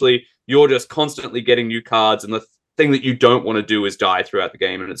essentially you're just constantly getting new cards. And the thing that you don't want to do is die throughout the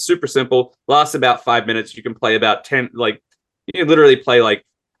game. And it's super simple. Lasts about 5 minutes. You can play about 10. Like you can literally play like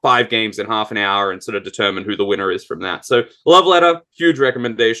 5 games in half an hour and sort of determine who the winner is from that. So love letter, huge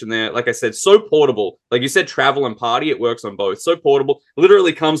recommendation there. Like I said, so portable. Like you said, travel and party, it works on both. So portable.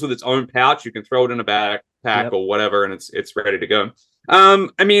 Literally comes with its own pouch. You can throw it in a backpack or whatever, and it's ready to go.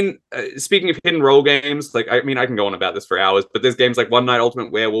 I mean, speaking of hidden role games, like I mean, I can go on about this for hours, but there's games like One Night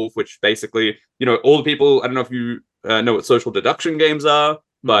Ultimate Werewolf, which basically, all the people. I don't know if you know what social deduction games are,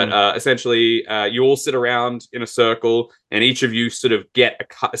 but essentially, you all sit around in a circle, and each of you sort of get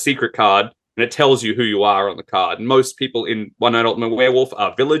a secret card, and it tells you who you are on the card. And most people in One Night Ultimate Werewolf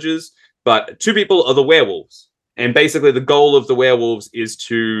are villagers, but 2 people are the werewolves. And basically, the goal of the werewolves is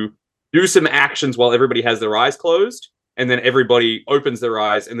to do some actions while everybody has their eyes closed. And then everybody opens their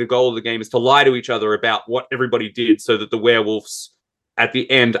eyes, and the goal of the game is to lie to each other about what everybody did so that the werewolves at the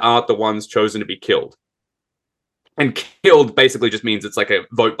end aren't the ones chosen to be killed. And killed basically just means it's like a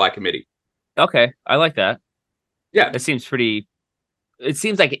vote by committee. Okay, I like that. Yeah. It seems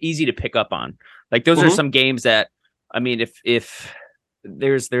like easy to pick up on. Like those are some games that, I mean, if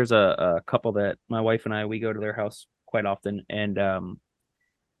there's a couple that my wife and we go to their house quite often, and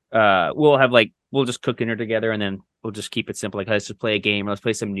we'll just cook dinner together, and then we'll just keep it simple. Like, let's just play a game. Let's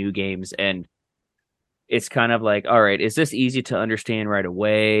play some new games. And it's kind of like, all right, is this easy to understand right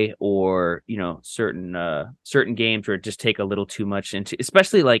away? Or, certain games where it just take a little too much into,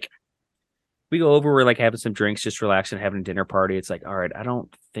 especially like we go over, we're like having some drinks, just relaxing, having a dinner party. It's like, all right, I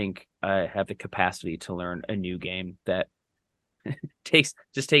don't think I have the capacity to learn a new game that takes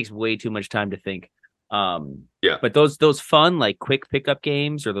way too much time to think. But those fun, like quick pickup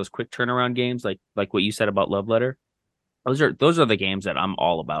games or those quick turnaround games, like what you said about Love Letter, those are the games that I'm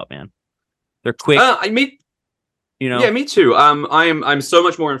all about, man. They're quick. Yeah, me too. I'm so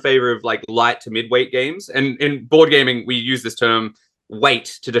much more in favor of like light to mid-weight games. And in board gaming, we use this term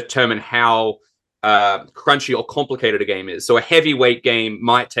weight to determine how crunchy or complicated a game is. So a heavyweight game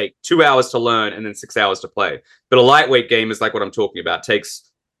might take 2 hours to learn and then 6 hours to play. But a lightweight game is like what I'm talking about. It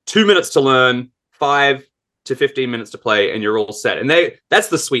takes 2 minutes to learn, 5 to 15 minutes to play, and you're all set. And that's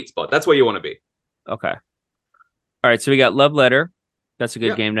the sweet spot. That's where you want to be. Okay. All right. So we got Love Letter. That's a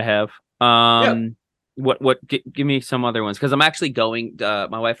good game to have. Give me some other ones, because I'm actually going.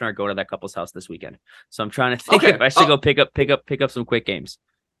 My wife and I are going to that couple's house this weekend, so I'm trying to think if I should go pick up some quick games.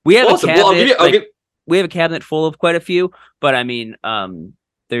 We have a cabinet. We have a cabinet full of quite a few, but I mean,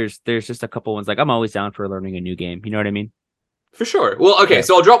 there's just a couple ones. Like I'm always down for learning a new game. You know what I mean? For sure. Well, okay,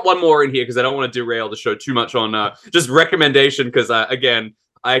 so I'll drop one more in here because I don't want to derail the show too much on just recommendation. Because again,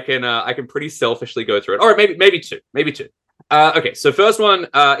 I can pretty selfishly go through it, or maybe two. Okay, so first one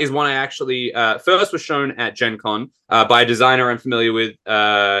is one I actually first was shown at Gen Con by a designer I'm familiar with,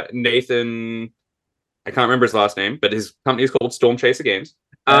 Nathan. I can't remember his last name, but his company is called Storm Chaser Games.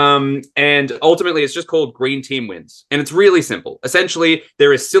 And ultimately, it's just called Green Team Wins, and it's really simple. Essentially,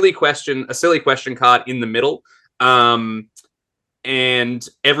 there is a silly question card in the middle, and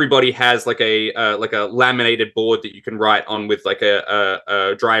everybody has like a laminated board that you can write on with like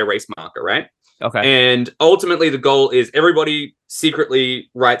a dry erase marker, right? Okay. And ultimately, the goal is everybody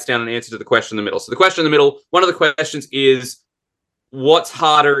secretly writes down an answer to the question in the middle. So the question in the middle, one of the questions is, what's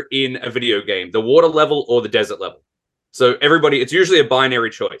harder in a video game, the water level or the desert level? So everybody, it's usually a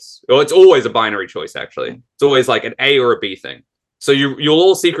binary choice. Well, it's always a binary choice, actually. It's always like an A or a B thing. So you'll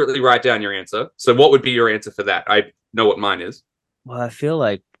all secretly write down your answer. So what would be your answer for that? I know what mine is. Well, I feel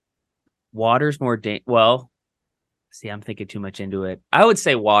like water's more well, see, I'm thinking too much into it. I would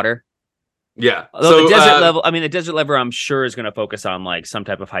say water. Yeah. Although the desert level, I'm sure is going to focus on like some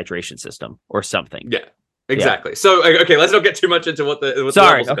type of hydration system or something. Yeah, exactly. Yeah. So, okay, let's not get too much into what the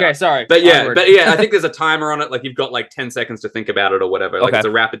sorry. Okay, sorry. But yeah, I think there's a timer on it. Like you've got like 10 seconds to think about it or whatever. Like it's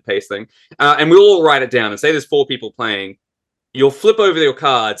a rapid pace thing. And we'll all write it down and say there's 4 people playing. You'll flip over your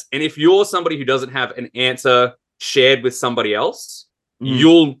cards. And if you're somebody who doesn't have an answer shared with somebody else,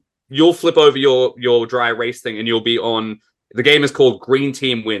 you'll flip over your dry erase thing and you'll be on. The game is called Green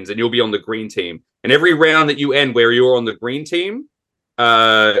Team Wins, and you'll be on the green team. And every round that you end where you're on the green team,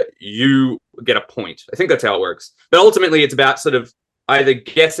 you get a point. I think that's how it works. But ultimately, it's about sort of either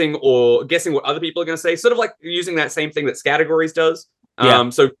guessing what other people are going to say, sort of like using that same thing that Categories does.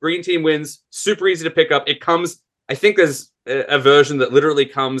 So Green Team Wins, super easy to pick up. It comes, I think there's a version that literally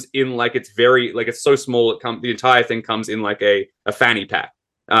comes in like it's so small, the entire thing comes in like a fanny pack.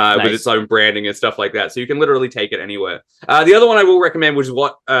 Nice. With its own branding and stuff like that. So you can literally take it anywhere. The other one I will recommend, which is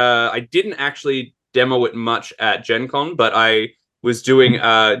what I didn't actually demo it much at Gen Con, but I was doing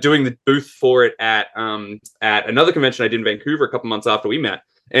the booth for it at another convention I did in Vancouver a couple months after we met,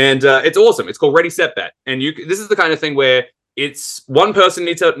 and it's awesome. It's called Ready Set Bet, and this is the kind of thing where it's one person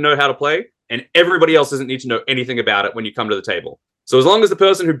needs to know how to play, and everybody else doesn't need to know anything about it when you come to the table. So as long as the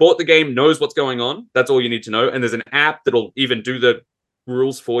person who bought the game knows what's going on, that's all you need to know. And there's an app that'll even do the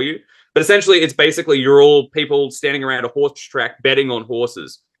rules for you. But essentially, it's basically you're all people standing around a horse track betting on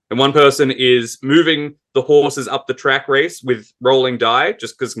horses. And one person is moving the horses up the track race with rolling die,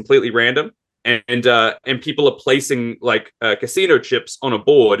 just because completely random. And people are placing like casino chips on a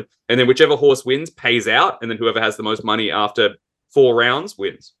board, and then whichever horse wins pays out, and then whoever has the most money after 4 rounds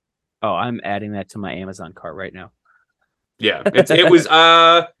wins. Oh, I'm adding that to my Amazon cart right now. Yeah,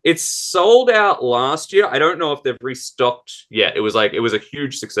 it's sold out last year. I don't know if they've restocked yet. It was a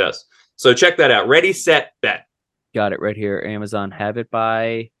huge success. So check that out. Ready, set, bet. Got it right here. Amazon.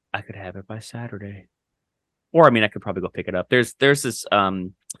 I could have it by Saturday. Or I mean I could probably go pick it up. There's this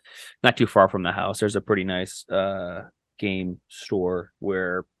not too far from the house. There's a pretty nice game store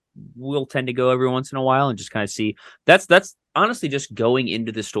where we'll tend to go every once in a while and just kind of see. That's honestly just going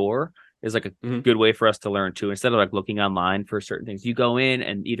into the store is like a good way for us to learn too. Instead of like looking online for certain things, you go in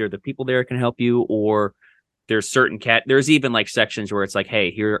and either the people there can help you, or there's there's even like sections where it's like,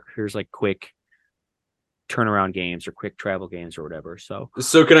 hey, here's like quick turnaround games or quick travel games or whatever. So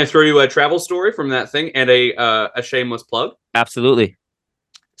can I throw you a travel story from that thing and a shameless plug? Absolutely.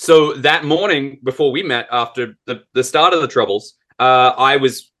 So that morning before we met, after the start of the Troubles, I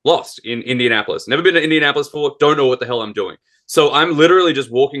was lost in Indianapolis. Never been to Indianapolis before. Don't know what the hell I'm doing. So I'm literally just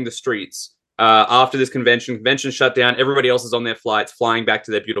walking the streets after this convention. Convention shut down. Everybody else is on their flights, flying back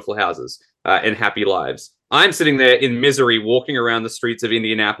to their beautiful houses and happy lives. I'm sitting there in misery, walking around the streets of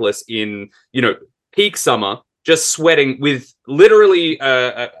Indianapolis in, peak summer, just sweating with literally,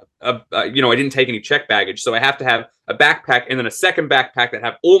 I didn't take any check baggage. So I have to have a backpack and then a second backpack that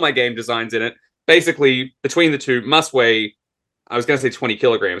have all my game designs in it. Basically, between the two, must weigh, I was going to say 20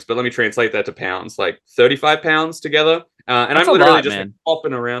 kilograms, but let me translate that to pounds, like 35 pounds together. And That's I'm literally lot, just man.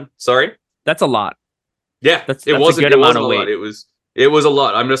 hopping around. Sorry? That's a lot. Yeah, that's a good amount of weight. It was a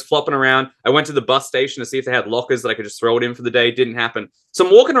lot. I'm just flopping around. I went to the bus station to see if they had lockers that I could just throw it in for the day. Didn't happen. So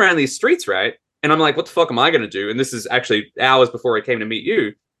I'm walking around these streets, right? And I'm like, what the fuck am I going to do? And this is actually hours before I came to meet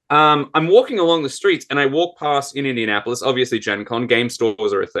you. I'm walking along the streets and I walk past in Indianapolis, obviously Gen Con, game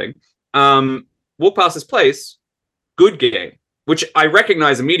stores are a thing. Walk past this place, Good Game, which I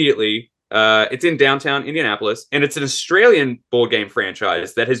recognize immediately. It's in downtown Indianapolis, and it's an Australian board game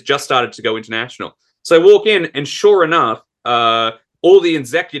franchise that has just started to go international. So I walk in, and sure enough, all the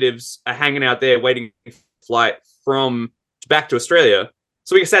executives are hanging out there waiting for a flight from back to Australia.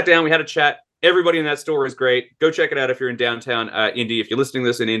 So we sat down, we had a chat. Everybody in that store is great. Go check it out if you're in downtown Indy. If you're listening to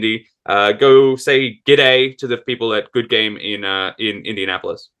this in Indy, go say g'day to the people at Good Game in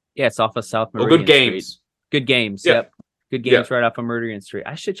Indianapolis. Yeah, it's off of South Meridian Good Games. Street. Good Games. Yep. Good Games right off of Meridian Street.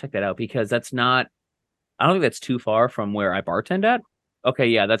 I should check that out because I don't think that's too far from where I bartend at. Okay,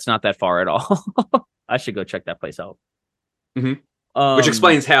 yeah, that's not that far at all. I should go check that place out. Mm-hmm. Which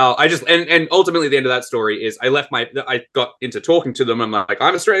explains how I just and ultimately the end of that story is I got into talking to them. I'm like,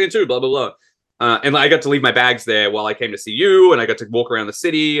 I'm Australian too, blah blah blah. And I got to leave my bags there while I came to see you, and I got to walk around the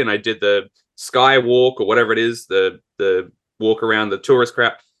city, and I did the sky walk or whatever it is, the walk around the tourist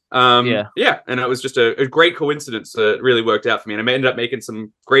crap. And it was just a great coincidence that really worked out for me, and I ended up making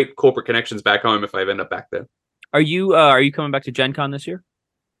some great corporate connections back home if I end up back there. Are you coming back to Gen Con this year?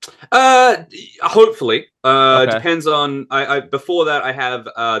 Hopefully. Okay. Depends on I before that I have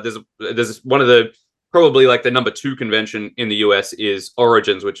there's one of the probably like the number 2 convention in the US is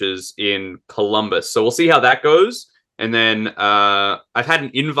Origins, which is in Columbus. So we'll see how that goes. And then I've had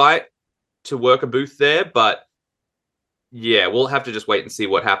an invite to work a booth there, but yeah, we'll have to just wait and see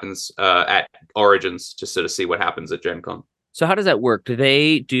what happens at Origins to sort of see what happens at Gen Con. So how does that work?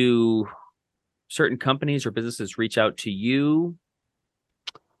 Do certain companies or businesses reach out to you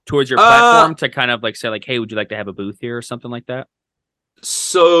towards your platform to kind of like say like, hey, would you like to have a booth here or something like that?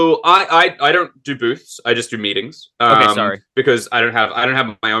 So I don't do booths. I just do meetings. Okay, sorry. Because I don't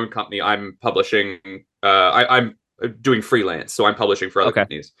have my own company. I'm publishing. I'm doing freelance, so I'm publishing for other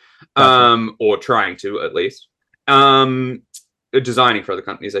companies. Gotcha. Or trying to at least. Designing for other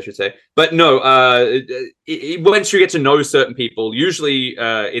companies, I should say. But no, once you get to know certain people, usually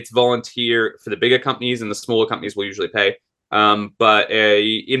it's volunteer for the bigger companies, and the smaller companies will usually pay. But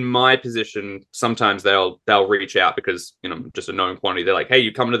in my position, sometimes they'll reach out because just a known quantity. They're like, "Hey,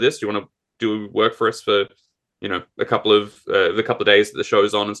 you coming to this? Do you want to do work for us for a couple of days that the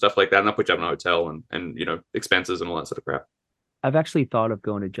show's on and stuff like that?" And I'll put you up in a hotel and expenses and all that sort of crap. I've actually thought of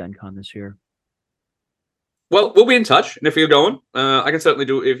going to Gen Con this year. Well, we'll be in touch, and if you're going, I can certainly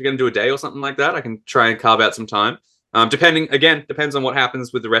do. If you're going to do a day or something like that, I can try and carve out some time. Depends on what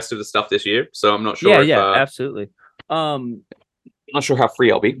happens with the rest of the stuff this year. So I'm not Yeah, sure if yeah, absolutely. Um, not sure how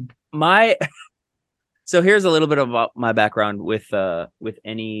free I'll be. my so here's a little bit about my background with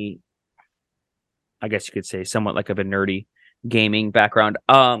any, I guess you could say, somewhat like of a nerdy gaming background.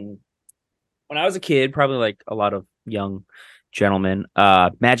 When I was a kid, probably like a lot of young gentlemen,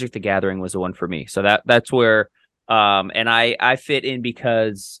 Magic the Gathering was the one for me. So that's where and I fit in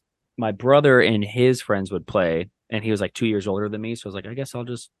because my brother and his friends would play, and he was like 2 years older than me. So I was like, I guess I'll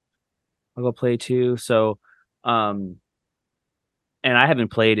go play too. So um and I haven't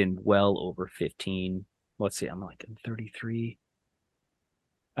played in well over 15. Let's see, I'm 33.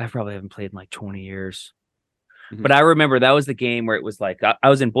 I probably haven't played in like 20 years. Mm-hmm. But I remember that was the game where it was like I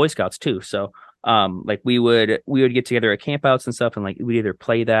was in Boy Scouts too. So like we would get together at campouts and stuff, and like we'd either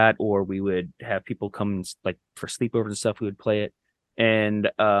play that or we would have people come like for sleepovers and stuff, we would play it. And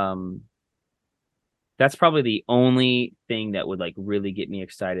that's probably the only thing that would like really get me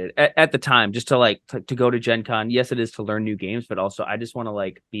excited at the time, just to like to go to Gen Con. Yes, it is to learn new games, but also I just want to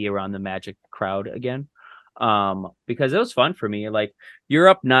like be around the Magic crowd again. Because it was fun for me. Like you're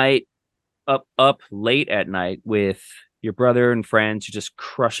up late at night with your brother and friends, you're just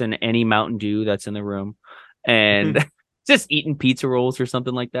crushing any Mountain Dew that's in the room and just eating pizza rolls or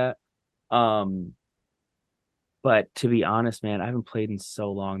something like that. Um, but to be honest, man, I haven't played in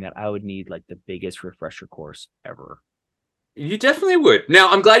so long that I would need like the biggest refresher course ever. You definitely would. Now,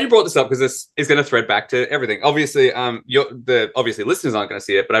 I'm glad you brought this up because this is going to thread back to everything. Obviously, obviously listeners aren't going to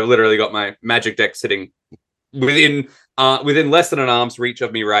see it, but I've literally got my Magic deck sitting within less than an arm's reach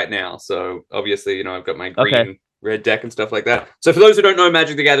of me right now. So obviously, I've got my Okay. green red deck and stuff like that. So for those who don't know,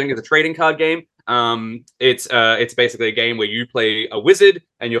 Magic the Gathering is a trading card game. It's basically a game where you play a wizard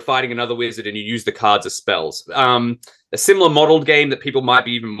and you're fighting another wizard and you use the cards as spells. A similar modeled game that people might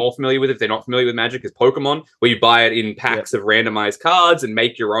be even more familiar with if they're not familiar with Magic is Pokemon, where you buy it in packs of randomized cards and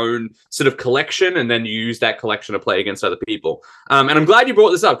make your own sort of collection, and then you use that collection to play against other people. And I'm glad you brought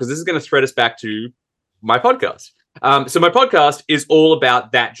this up because this is going to thread us back to my podcast. So my podcast is all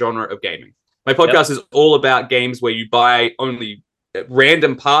about that genre of gaming. My podcast is all about games where you buy only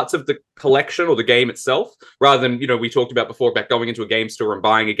random parts of the collection or the game itself, rather than, we talked about before about going into a game store and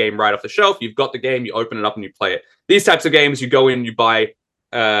buying a game right off the shelf. You've got the game, you open it up and you play it. These types of games, you go in, you buy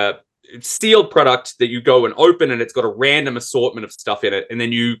sealed product that you go and open, and it's got a random assortment of stuff in it, and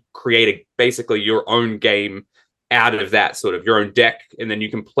then you create basically your own game out of that, sort of your own deck, and then you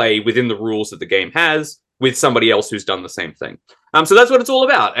can play within the rules that the game has with somebody else who's done the same thing. So that's what it's all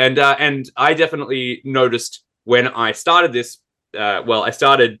about. And I definitely noticed when I started this. I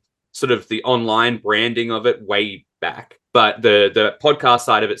started sort of the online branding of it way back, but the podcast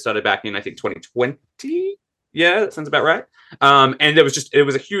side of it started back in, I think, 2020. Yeah, that sounds about right. And it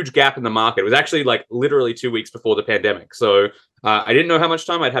was a huge gap in the market. It was actually like literally 2 weeks before the pandemic. So I didn't know how much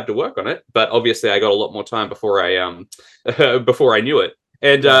time I'd have to work on it, but obviously I got a lot more time before I knew it.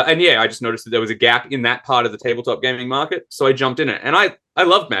 And I just noticed that there was a gap in that part of the tabletop gaming market, so I jumped in it. And I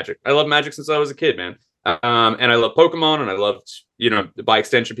loved Magic. I loved Magic since I was a kid, man. And I love Pokemon, and I loved, by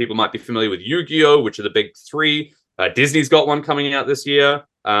extension, people might be familiar with Yu-Gi-Oh, which are the big three. Disney's got one coming out this year,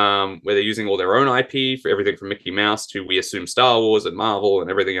 where they're using all their own IP for everything from Mickey Mouse to, we assume, Star Wars and Marvel and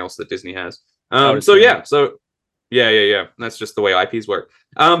everything else that Disney has. Yeah. That's just the way IPs work.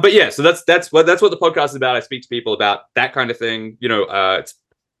 But yeah, so that's what the podcast is about. I speak to people about that kind of thing. It's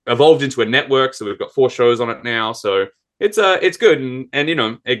evolved into a network, so we've got 4 shows on it now. So it's good, and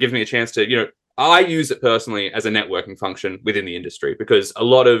it gives me a chance to I use it personally as a networking function within the industry, because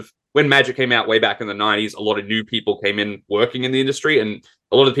when Magic came out way back in the 90s, a lot of new people came in working in the industry, and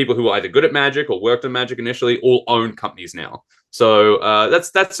a lot of the people who were either good at Magic or worked on Magic initially all own companies now. So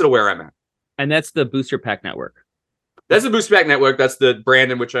that's sort of where I'm at. And that's the Booster Pack Network. That's the Booster Pack Network. That's the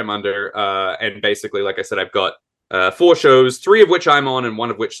brand in which I'm under. And basically, like I said, I've got 4 shows, 3 of which I'm on and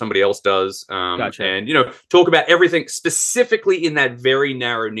 1 of which somebody else does. Gotcha. And, talk about everything specifically in that very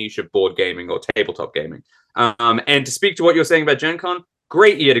narrow niche of board gaming or tabletop gaming. And to speak to what you're saying about Gen Con,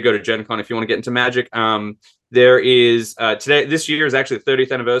 great year to go to Gen Con if you want to get into Magic. There is this year is actually the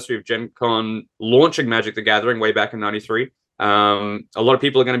 30th anniversary of Gen Con launching Magic the Gathering way back in 93. A lot of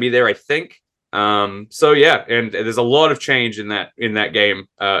people are going to be there, I think. So yeah, and there's a lot of change in that game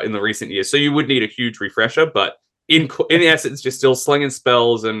in the recent years. So you would need a huge refresher, but in essence, you're still slinging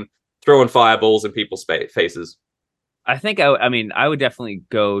spells and throwing fireballs in people's faces. I think I would definitely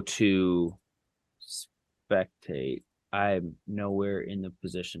go to spectate. I'm nowhere in the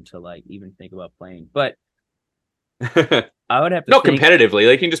position to like even think about playing, but I would have to not think, competitively.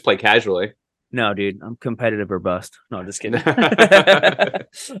 They can just play casually. No, dude, I'm competitive or bust. No, I'm just kidding.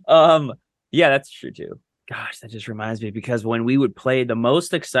 Yeah, that's true too. Gosh, that just reminds me because when we would play the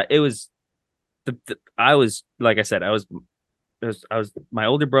most excited, it was I was like I said, I was my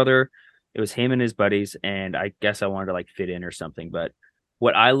older brother. It was him and his buddies, and I guess I wanted to like fit in or something. But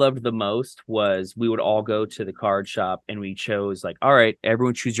what I loved the most was we would all go to the card shop and we chose like, all right,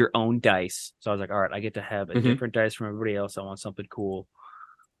 everyone choose your own dice. So I was like, all right, I get to have a Mhm. different dice from everybody else. I want something cool.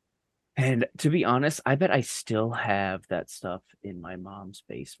 And to be honest, I bet I still have that stuff in my mom's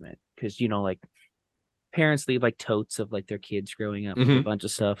basement because like parents leave like totes of like their kids growing up with a Mhm. bunch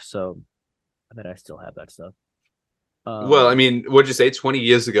of stuff. So I bet I still have that stuff. Well, I Um, mean, what'd you say? 20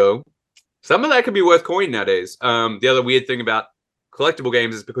 years ago, some of that could be worth coin nowadays. The other weird thing about collectible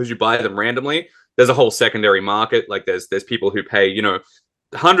games is because you buy them randomly, there's a whole secondary market. Like there's people who pay,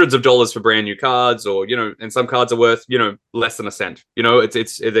 hundreds of dollars for brand new cards, or and some cards are worth, less than a cent.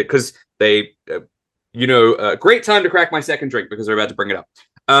 It's because they, great time to crack my second drink because we're about to bring it up.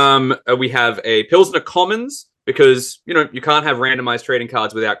 We have a Pilsner Commons because you can't have randomized trading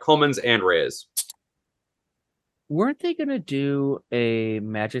cards without commons and rares. weren't they gonna do a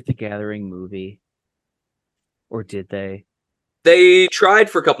Magic the Gathering movie, or did they? They tried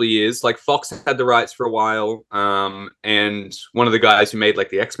for a couple of years. Like Fox had the rights for a while, and one of the guys who made like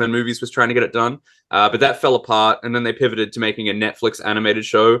the X-Men movies was trying to get it done, but that fell apart. And then they pivoted to making a Netflix animated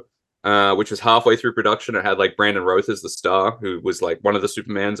show, which was halfway through production. It had like Brandon Roth as the star, who was like one of the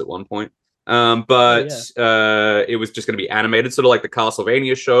Supermans at one point. Oh But yeah. it was just going to be animated, sort of like the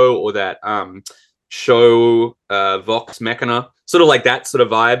Castlevania show or that show Vox Machina, sort of like that sort of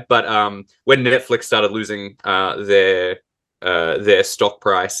vibe. But when Netflix started losing their stock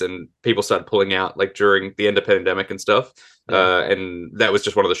price and people started pulling out like during the end of pandemic and stuff. Yeah. And that was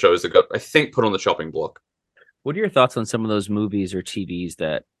just one of the shows that got, I think, put on the chopping block. What are your thoughts on some of those movies or TVs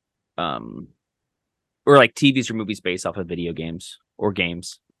that, um, or like TVs or movies based off of video games or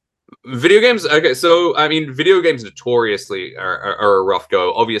games? Video games, okay, so I mean, video games notoriously are a rough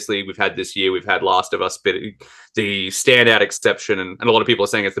go. Obviously, we've had this year, we've had Last of Us, but the standout exception, and a lot of people are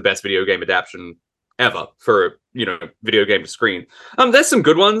saying it's the best video game adaptation ever for video game to screen. There's some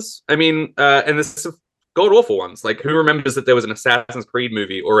good ones. I mean, and there's some god awful ones. Like who remembers that there was an Assassin's Creed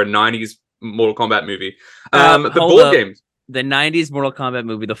movie or a '90s Mortal Kombat movie? But Hold board up. games, The '90s Mortal Kombat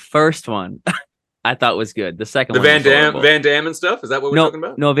movie, the first one, I thought was good. The second the one was horrible. Van Damme and stuff. Is that what we're No, talking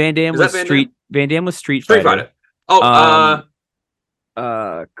about? no, Is that Van Damme? Van Damme was Street Street Fighter. Fighter. Oh,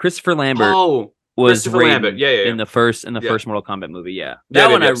 Um, Christopher Lambert oh, was Christopher Lambert. Raiden Yeah, yeah, in yeah. the first Yeah. Mortal Kombat movie. Yeah, Yeah, that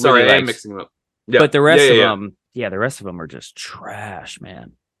yeah, one I yeah. really Sorry, I am liked. mixing them up. Yeah, But the yeah, rest yeah, of yeah. them, yeah, the rest of them are just trash,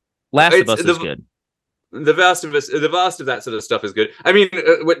 man. Last of It's Us is good. the vast of us, the vast of that sort of stuff is good. I mean,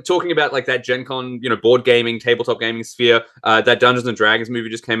 we're talking about like that Gen Con, board gaming, tabletop gaming sphere. That Dungeons and Dragons movie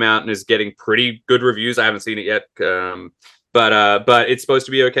just came out and is getting pretty good reviews. I haven't seen it yet, but it's supposed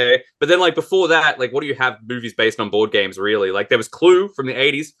to be okay. But then like before that, like what do you have movies based on board games really? Like there was Clue from the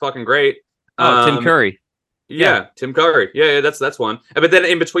 '80s, fucking great. Oh, Tim Um, Curry. Yeah. Yeah, Tim Curry. Yeah, that's one. But then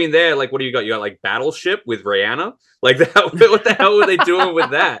in between there, like, what do you got? You got like Battleship with Rihanna. Like that. What the hell were they doing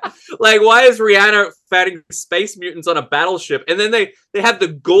with that? Like, why is Rihanna fighting space mutants on a battleship? And then they have the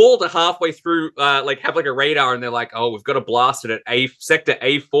gall to halfway through, like have like a radar, and they're like, oh, we've got to blast it at sector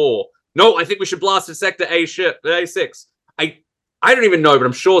A4. No, I think we should blast it sector A6. I don't even know, but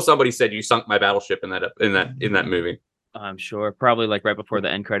I'm sure somebody said you sunk my battleship in that movie. I'm sure. Probably like right before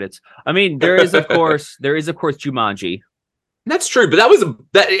the end credits. I mean, there is of course Jumanji. That's true, but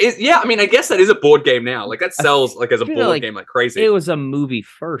yeah. I mean, I guess that is a board game now. Like that sells like as a board Like game like crazy. it was a movie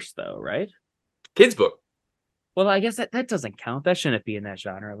first, though, right? Kids book. Well, I guess that doesn't count. That shouldn't be in that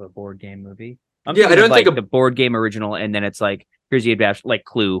genre of a board game movie. I'm Yeah, I thinking of don't think like the board game original, and then it's like here's the adaptation, like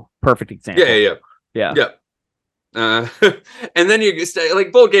Clue, perfect example. Yeah. And then you stay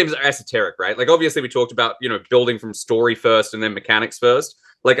like board games are esoteric, right? Like obviously we talked about building from story first and then mechanics first.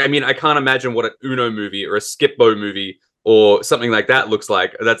 Like I mean, I can't imagine what an Uno movie or a Skip-Bo movie or something like that looks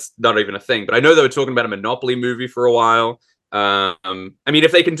like. That's not even a thing. But I know they were talking about a Monopoly movie for a while. I mean,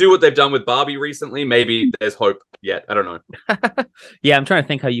 if they can do what they've done with Barbie recently, maybe there's hope yet. I don't know. Yeah, I'm trying to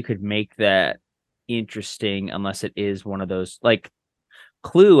think how you could make that interesting unless it is one of those like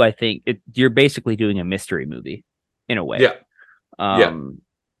Clue. I think you're basically doing a mystery movie in a way. Yeah. Yeah.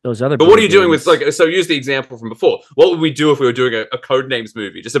 Those other. But what are you doing with like? So use the example from before. What would we do if we were doing a Codenames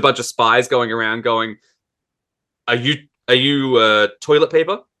movie? Just a bunch of spies going around going, "Are you toilet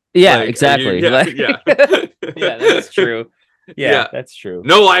paper?" Yeah, like, exactly. Yeah, yeah, that's true. Yeah, that's true.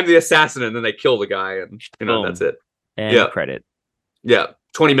 No, I'm the assassin, and then they kill the guy, and Boom. that's it. And credit. Yeah,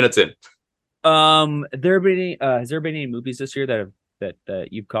 20 minutes in. Has there been any movies this year that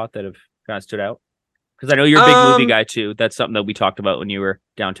you've caught that have kind of stood out? Because I know you're a big movie Um, guy too. That's something that we talked about when you were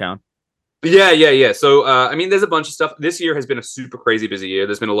downtown. yeah. So, I mean, there's a bunch of stuff. This year has been a super crazy busy year.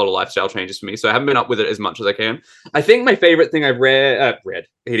 There's been a lot of lifestyle changes for me, so I haven't been up with it as much as I can. I think my favorite thing I've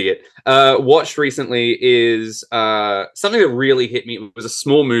watched recently is something that really hit me. It was a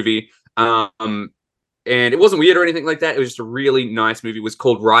small movie, and it wasn't weird or anything like that. It was just a really nice movie. It was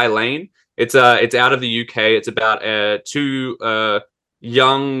called Rye Lane. It's out of the UK. It's about two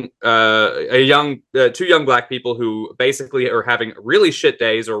young black people who basically are having really shit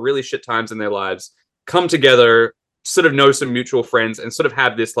days or really shit times in their lives, come together, sort of know some mutual friends, and sort of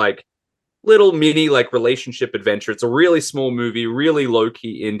have this like little mini like relationship adventure. It's a really small movie, really low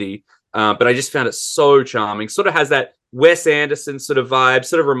key indie, but I just found it so charming. Sort of has that Wes Anderson sort of vibe.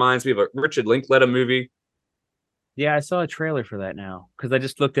 Sort of reminds me of a Richard Linklater movie. Yeah, I saw a trailer for that now because I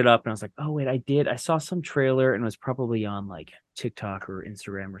just looked it up and I was like, oh wait, I did. I saw some trailer and it was probably on like TikTok or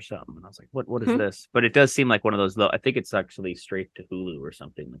Instagram or something. And I was like, what is this? But it does seem like one of those I think it's actually straight to Hulu or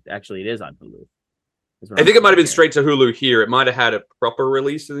something. Actually, it is on Hulu. Is what I I'm think it might have seeing been here. straight to Hulu here. It might have had a proper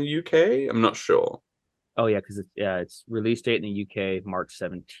release in the UK. I'm not sure. Oh yeah, because it's release date in the UK March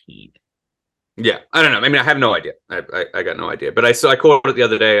 17th. Yeah, I don't know. I mean, I have no idea. I got no idea. But I caught it the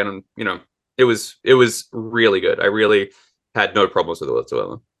other day, and it was really good. I really had no problems with it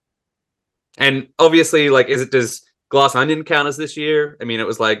whatsoever. And obviously, like, does Glass Onion count as this year? I mean, it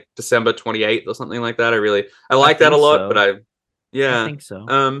was like December 28th or something like that. I I like that a think lot. But so. I yeah. think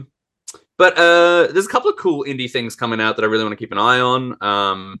so. But there's a couple of cool indie things coming out that I really want to keep an eye on.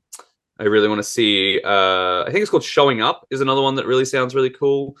 I really want to see. I think it's called Showing Up is another one that really sounds really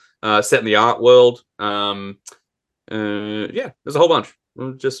cool. Set in the art world. Yeah, there's a whole bunch.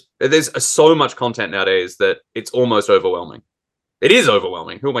 There's so much content nowadays that it's almost overwhelming. It is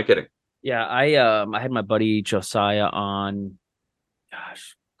overwhelming. Who am I kidding? Yeah, I had my buddy Josiah on,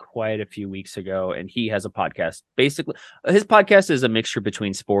 gosh, quite a few weeks ago, and he has a podcast. Basically, his podcast is a mixture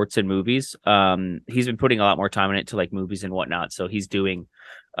between sports and movies. He's been putting a lot more time in it to like movies and whatnot. So he's doing,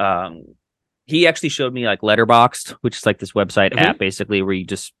 um, he actually showed me like Letterboxd, which is like this website app Mm-hmm. basically where you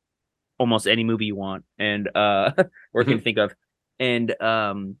just almost any movie you want and or can Mm-hmm. think of, and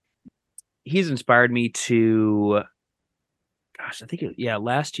he's inspired me to. Gosh, I think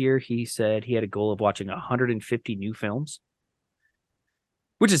last year he said he had a goal of watching 150 new films,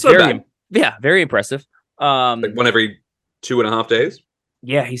 which is Not bad. very impressive. Like one every 2.5 days.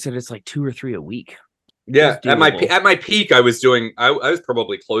 Yeah, he said it's like 2 or 3 a week, which is Yeah, doable. at my peak, I was doing. I was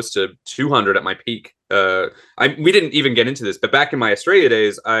probably close to 200 at my peak. We didn't even get into this, but back in my Australia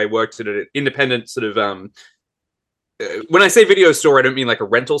days, I worked at an independent sort of when I say video store, I don't mean like a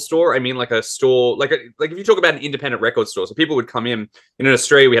rental store. I mean like a store, like if you talk about an independent record store. So people would come in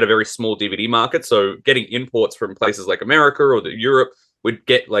Australia, we had a very small DVD market. So getting imports from places like America or Europe would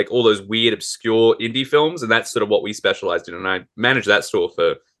get like all those weird, obscure indie films. And that's sort of what we specialized in. And I managed that store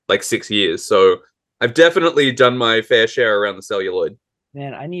for like 6 years. So I've definitely done my fair share around the celluloid.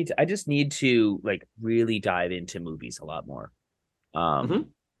 Man, I just need to like really dive into movies a lot more. Mm-hmm. Um,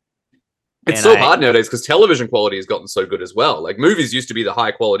 It's and so hard nowadays because television quality has gotten so good as well. Like movies used to be the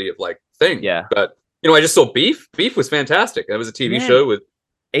high quality of like thing, yeah, but I just saw Beef. Beef was fantastic. That was a TV man, show with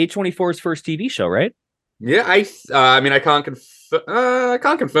A24's first TV show, right? yeah. I mean I can't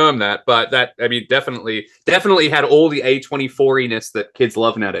confirm that, but that I mean definitely had all the A24iness that kids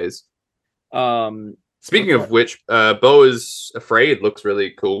love nowadays. Speaking What's of that? which, Bo is Afraid looks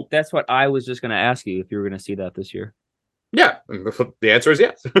really cool. That's what I was just gonna ask you if you were gonna see that this year. Yeah, the answer is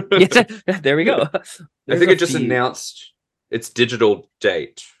yes. Yeah, there we go. I There's think a it just few. announced its digital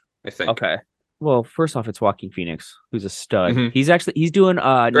date. I think. Okay. Well, first off, it's Joaquin Phoenix, who's a stud. Mm-hmm. He's doing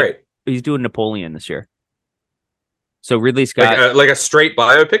Great. he's doing Napoleon this year. So Ridley Like Scott, like a straight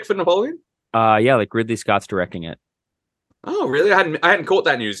biopic for Napoleon. yeah, like Ridley Scott's directing it. Oh, really? I hadn't caught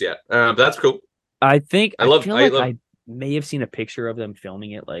that news yet. But that's cool. I feel I like love. I may have seen a picture of them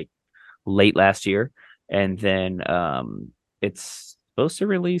filming it like late last year, and then it's supposed to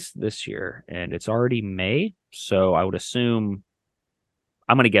release this year, and it's already May, so I would assume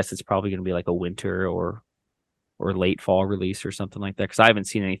I'm gonna guess it's probably gonna be like a winter or late fall release or something like that because I haven't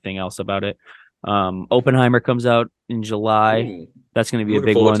seen anything else about it. Oppenheimer comes out in July. Ooh, That's going to I'm be a looking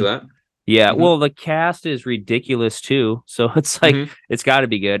big forward to one. that. Yeah, Mm-hmm. well, the cast is ridiculous too, so it's like Mm-hmm. it's got to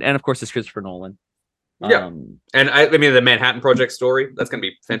be good. And of course, it's Christopher Nolan. Yeah, Um, and I mean the Manhattan Project story. That's gonna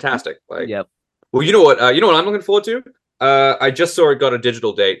be fantastic. Like, yep. well, you know what? You know what I'm looking forward to. I just saw it got a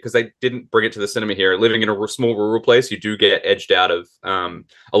digital date because they didn't bring it to the cinema here. Living in a small rural place, you do get edged out of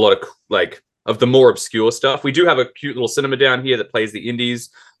a lot of like of the more obscure stuff. We do have a cute little cinema down here that plays the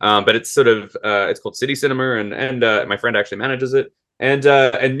indies, but it's sort of it's called City Cinema, and my friend actually manages it. And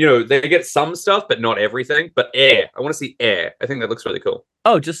you know, they get some stuff, but not everything. But Air, I want to see Air. I think that looks really cool.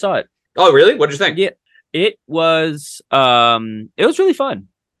 Oh, just saw it. Oh, really? What did you think? Yeah, it was really fun.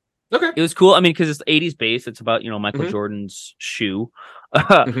 Okay. It was cool. I mean, because it's 80s based. It's about, Michael Mm-hmm. Jordan's shoe,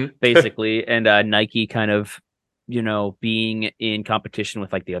 Mm-hmm. basically, and Nike kind of, being in competition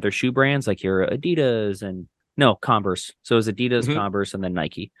with like the other shoe brands, like your Adidas and no Converse. So it was Adidas, Mm-hmm. Converse, and then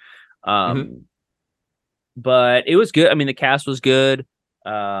Nike. Mm-hmm. But it was good. I mean, the cast was good.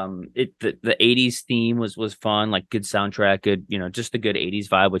 The 80s theme was fun, like good soundtrack, good, just the good 80s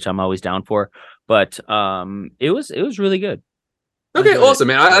vibe, which I'm always down for. But it was really good. Okay, awesome,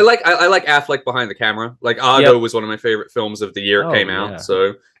 man. I like Affleck behind the camera. Like Argo Yep. was one of my favorite films of the year it Oh came yeah. out.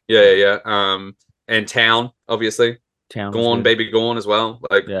 So yeah. And Town, obviously, Town was Gone, good. Baby Gone as well.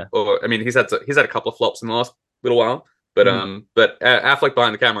 Like, Yeah. or I mean, he's had a couple of flops in the last little while, but Mhm. Affleck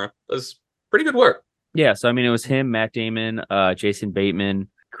behind the camera was pretty good work. Yeah, so I mean, it was him, Matt Damon, Jason Bateman,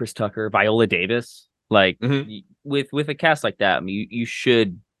 Chris Tucker, Viola Davis. Like Mm-hmm. with a cast like that, I mean, you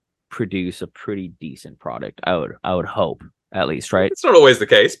should produce a pretty decent product. I would hope, at least, right? It's not always the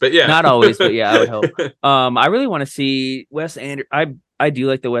case, but yeah. Not always, but yeah, I would hope. I really want to see Wes Anderson. I do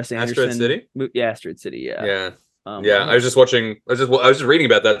like the Wes Anderson. Asteroid City. Yeah, Asteroid City. Yeah. Yeah. Um, Yeah, I was just watching. I was just reading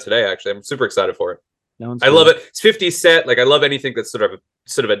about that today. Actually, I'm super excited for it. that I love it. It's 50 set. Like I love anything that's sort of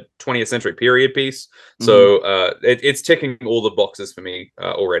a 20th century period piece. So it's ticking all the boxes for me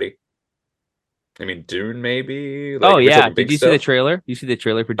already. I mean, Dune maybe. Like, Oh if we're yeah, talking big did you see the stuff. trailer? You see the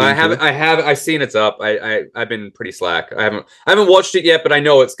trailer for Dune I haven't. 2? I've seen it's up. I've been pretty slack. I haven't watched it yet, but I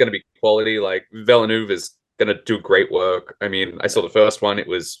know it's going to be quality. Like Villeneuve is going to do great work. I mean, I saw the first one. It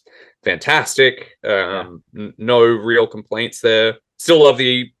was fantastic. No real complaints there. Still love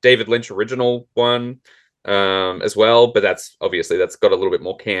the David Lynch original one as well, but that's got a little bit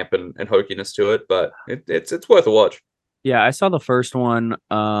more camp and hokiness to it. But it's worth a watch. Yeah, I saw the first one.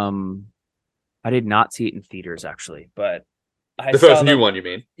 I did not see it in theaters actually, but I The saw first new one, you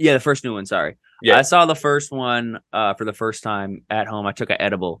mean? Yeah, the first new one. Sorry, Yeah. I saw the first one for the first time at home. I took an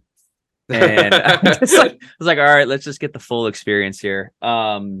edible, and I was like, all right, let's just get the full experience here.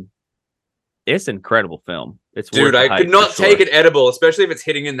 It's an incredible film. It's Dude, worth the I hype could for not sure. take an edible, especially if it's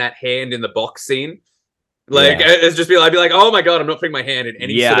hitting in that hand in the box scene. Like, Yeah. I'd be like, oh my god, I'm not putting my hand in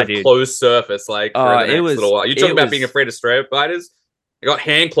any Yeah, sort of dude. closed surface, like for the It next was little while. You talk it about was being afraid of stray spiders. I got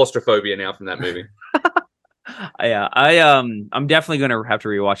hand claustrophobia now from that movie. yeah. I'm definitely gonna have to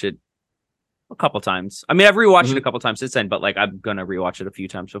rewatch it a couple times. I mean, I've rewatched it a couple times since then, but like I'm gonna rewatch it a few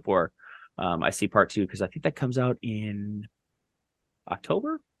times before I see part 2 because I think that comes out in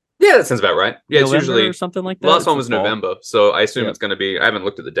October, Yeah, that sounds about right. Yeah, it's November, usually or something like that. last It's one the was fall. November, so I assume Yeah. it's going to be. I haven't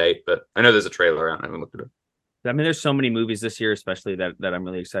looked at the date, but I know there's a trailer out. I haven't looked at it. I mean, there's so many movies this year, especially that I'm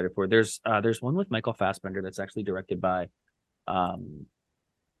really excited for. There's one with Michael Fassbender that's actually directed by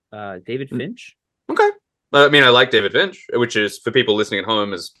David Finch. Okay. I mean, I like David Finch, which is for people listening at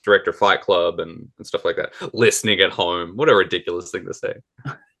home as director of Fight Club and stuff like that. Listening at home, what a ridiculous thing to say.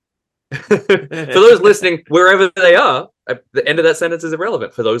 For those listening, wherever they are, the end of that sentence is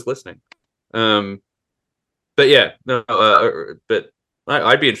irrelevant for those listening. But yeah, no, but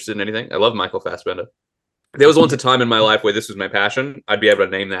I'd be interested in anything. I love Michael Fassbender. There was once a time in my life where this was my passion. I'd be able to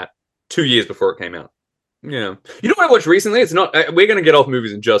name that 2 years before it came out. Yeah, you know what I watched recently? It's not. We're gonna get off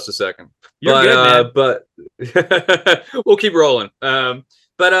movies in just a second. You're good, man. But we'll keep rolling. Yeah,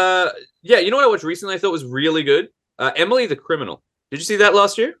 you know what I watched recently? I thought was really good. Emily the Criminal. Did you see that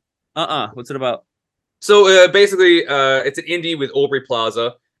last year? What's it about? So basically, it's an indie with Aubrey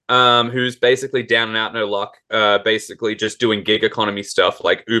Plaza, who's basically down and out, no luck. Basically, just doing gig economy stuff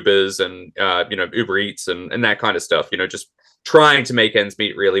like Ubers and Uber Eats and that kind of stuff. You know, just trying to make ends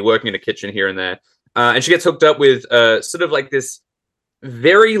meet. Really, working in a kitchen here and there. And she gets hooked up with sort of like this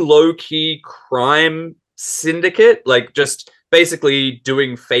very low key crime syndicate, like just basically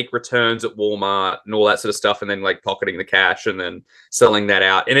doing fake returns at Walmart and all that sort of stuff, and then like pocketing the cash and then selling that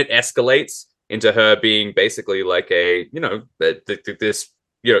out. And it escalates into her being basically like a this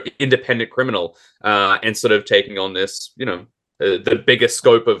independent criminal, and sort of taking on this the biggest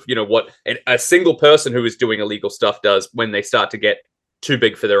scope of what a single person who is doing illegal stuff does when they start to get too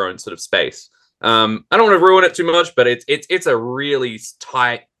big for their own sort of space. I don't want to ruin it too much, but it's a really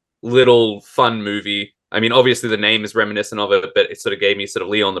tight little fun movie. I mean, obviously the name is reminiscent of it, but it sort of gave me sort of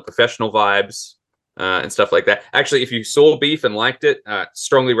Leon the Professional vibes and stuff like that. Actually, if you saw Beef and liked it,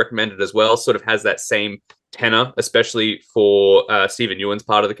 strongly recommend it as well. Sort of has that same tenor, especially for Stephen Ewan's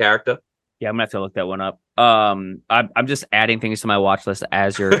part of the character. Yeah, I'm gonna have to look that one up. I'm just adding things to my watch list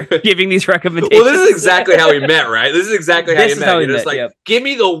as you're giving these recommendations. Well, this is exactly how we met, right? This is exactly how This you is met. how we You're just met. like, Yep. give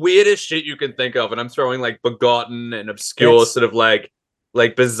me the weirdest shit you can think of, and I'm throwing like forgotten and obscure, That's sort of like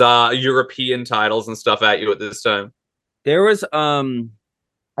bizarre European titles and stuff at you at this time. there was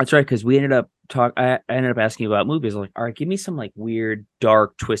that's right, because we ended up I ended up asking you about movies. I'm like, all right, give me some like weird,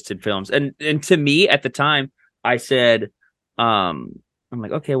 dark, twisted films. And to me at the time, I said, I'm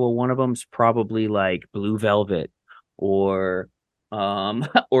like, okay, well, one of them's probably like Blue Velvet or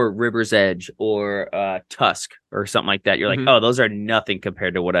or River's Edge or Tusk or something like that. You're like, Mm-hmm. oh, those are nothing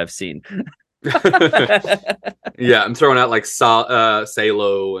compared to what I've seen. Yeah, I'm throwing out like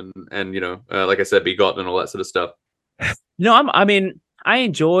Salo and like I said, Begotten and all that sort of stuff. No, I mean, I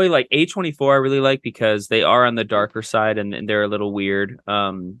enjoy like A24. I really like because they are on the darker side and they're a little weird.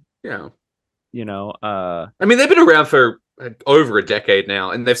 Yeah, You know, I mean they've been around for over a decade now,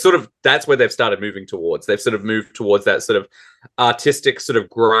 and they've sort of that's where they've started moving towards. They've sort of moved towards that sort of artistic, sort of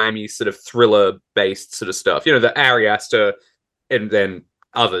grimy, sort of thriller based sort of stuff. You know, the Ari Aster and then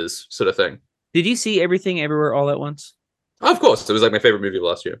others sort of thing. did you see Everything Everywhere All at Once? Oh, of course, it was like my favorite movie of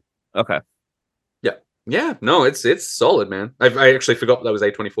last year. Okay, Yeah, yeah, no, it's solid, man. I actually forgot that was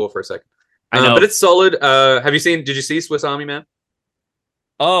A24 for a second. I But know. it's solid. Have you seen? Did you see Swiss Army Man?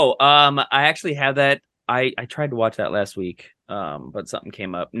 Oh, I actually have that. I tried to watch that last week, but something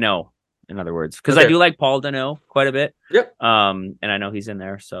came up. No, in other words, because I Okay. do like Paul Dano quite a bit. Yep. And I know he's in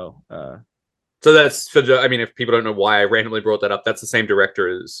there, so So that's for. I mean, if people don't know why I randomly brought that up, that's the same director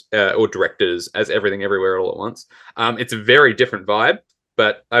as or directors as Everything Everywhere All at Once. It's a very different vibe,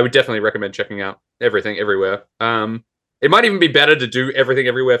 but I would definitely recommend checking out Everything Everywhere. It might even be better to do Everything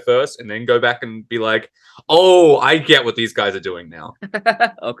Everywhere first and then go back and be like, oh, I get what these guys are doing now.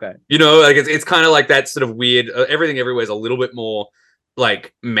 okay, You know, like it's kind of like that sort of weird. Everything Everywhere is a little bit more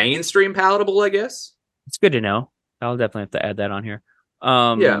like mainstream palatable, I guess. it's good to know. I'll definitely have to add that on here.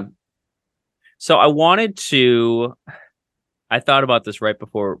 Yeah. So I wanted to. I thought about this right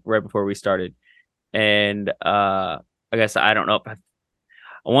before we started, and I guess I don't know if I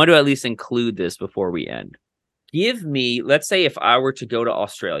want to at least include this before we end. Give me, let's say, if I were to go to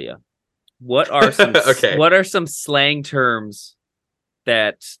Australia, what are some Okay. what are some slang terms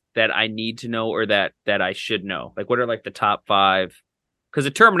that I need to know or that I should know? Like, what are like the top five? Because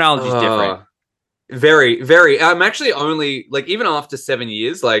the terminology is different. Very, very. I'm actually only like even after 7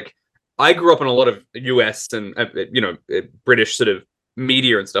 years, like I grew up in a lot of US and British sort of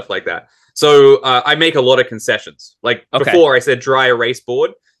media and stuff like that. So I make a lot of concessions. Like Okay, before, I said dry erase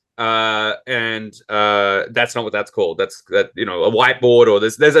board, and that's not what that's called. That's a whiteboard, or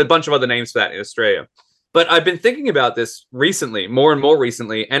there's a bunch of other names for that in Australia. But I've been thinking about this recently, more and more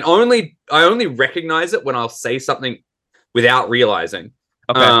recently, and I only recognize it when I'll say something without realizing.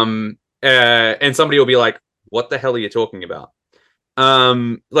 okay, And somebody will be like, "What the hell are you talking about?"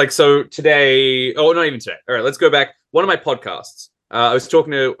 Like so today, oh, not even today. All right, let's go back. One of my podcasts, I was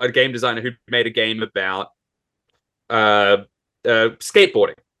talking to a game designer who made a game about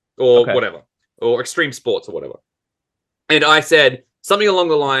skateboarding or okay. whatever, or extreme sports or whatever. And I said something along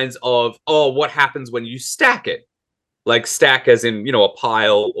the lines of, "Oh, what happens when you stack it? Like stack as in a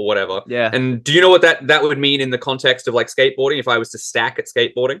pile or whatever." Yeah. And do you know what that would mean in the context of like skateboarding? If I was to stack at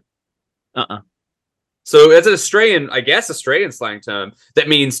skateboarding, Uh-uh. so it's an Australian slang term that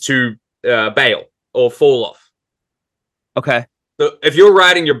means to bail or fall off. Okay. So if you're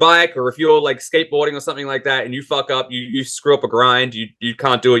riding your bike or if you're like skateboarding or something like that and you fuck up, you screw up a grind, you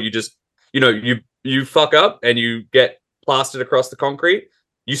can't do it, you just you fuck up and you get plastered across the concrete,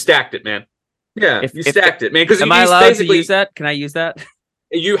 you stacked it, man. Yeah, you If stacked it, man. Because am I allowed to use that? Can I use that?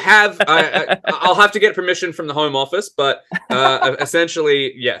 you have I'll have to get permission from the home office, but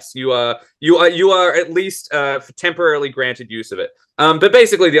essentially yes, you are at least temporarily granted use of it. But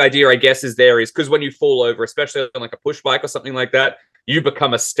basically the idea I guess is because when you fall over, especially on like a push bike or something like that, you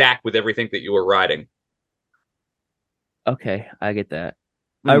become a stack with everything that you were riding. Okay, I get that.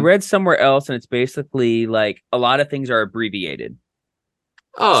 I read somewhere else, and it's basically like a lot of things are abbreviated,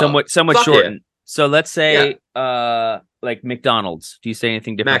 Oh, somewhat fuck yeah. shortened. So let's Yeah. say, like McDonald's. Do you say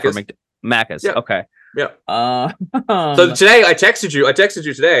anything different for Macca's. Macca's? Yeah. Okay. Yeah. So Um, today I texted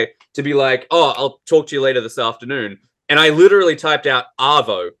you today to be like, "Oh, I'll talk to you later this afternoon." And I literally typed out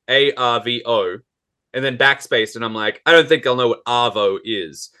Arvo, ARVO, and then backspace, and I'm like, I don't think I'll know what Arvo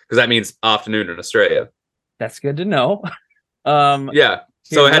is because that means afternoon in Australia. that's good to know. Yeah.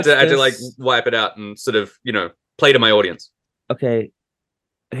 Here, So I what's had to like this? wipe it out and sort of, play to my audience. Okay,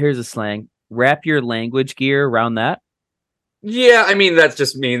 here's a slang. Wrap your language gear around that. Yeah, I mean that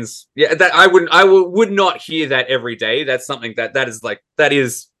just means that I would not hear that every day. That's something that is like that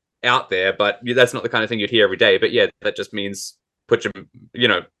is out there, but that's not the kind of thing you'd hear every day. But yeah, that just means eat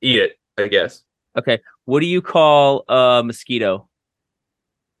it, I guess. Okay. What do you call a mosquito?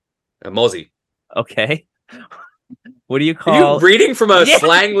 A mozzie. Okay. What do you Are you call? reading from a Yeah.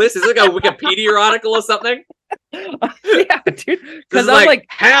 slang list? Is it like a Wikipedia article or something? Yeah, dude. This Because is I'm like,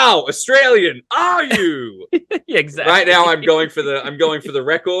 how Australian are you? yeah, exactly. Right now, I'm going for the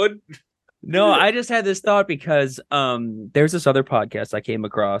record. No, I just had this thought because there's this other podcast I came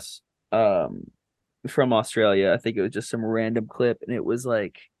across from Australia. I think it was just some random clip, and it was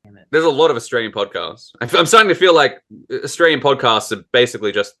like, damn it. There's a lot of Australian podcasts. I'm starting to feel like Australian podcasts are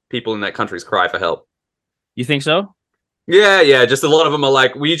basically just people in that country's cry for help. You think so? Yeah. Just a lot of them are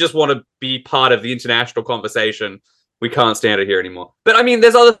like, we just want to be part of the international conversation. We can't stand it here anymore. But I mean,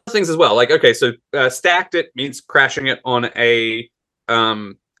 there's other things as well. Like, okay, so stacked it means crashing it on a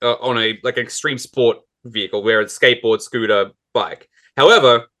like an extreme sport vehicle, where it's skateboard, scooter, bike.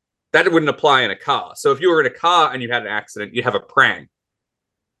 However, that wouldn't apply in a car. So if you were in a car and you had an accident, you'd have a prang.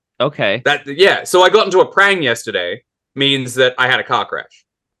 Okay. So I got into a prang yesterday means that I had a car crash.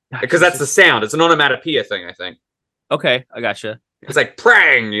 Because that's the sound. It's an onomatopoeia thing, I think. Okay, I gotcha. It's like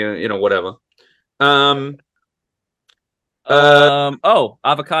prang, whatever. Avocado.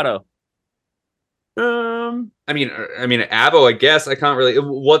 I mean, avo. I guess I can't really.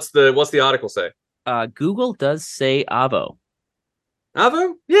 What's the article say? Google does say avo.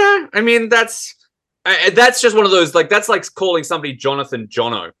 Avo? Yeah. I mean, that's just one of those. Like, that's like calling somebody Jonathan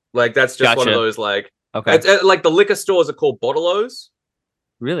Jono. Like, that's just one of those. Like, okay. Like the liquor stores are called bottle-os.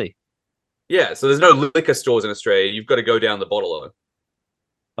 Really? Yeah. So there's no liquor stores in Australia. You've got to go down the bottle-o.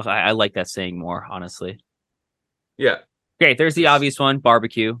 Okay, I like that saying more, honestly. Yeah. Okay, there's the obvious one,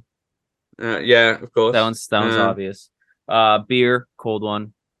 barbecue. Yeah, of course. That one's obvious. Beer, cold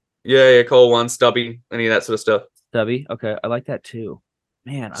one. Yeah, cold one, stubby, any of that sort of stuff. Stubby, okay, I like that too.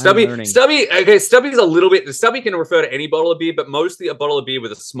 Man, Stubby. Okay, stubby's a little bit. Stubby can refer to any bottle of beer, but mostly a bottle of beer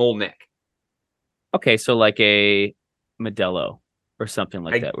with a small neck. Okay, so like a Modelo or something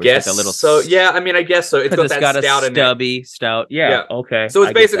like that. I guess like a little. So yeah, I mean, I guess so. It's got a stubby stout. Yeah. Okay. So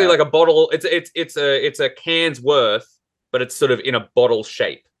it's basically like a bottle. It's a can's worth, but it's sort of in a bottle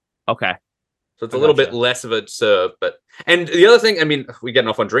shape. Okay. So it's a little bit less of a serve, and the other thing, I mean, we're getting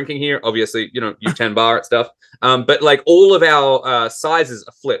off on drinking here. Obviously, U10 bar and stuff. But like all of our sizes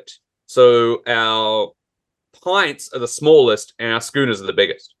are flipped. So our pints are the smallest, and our schooners are the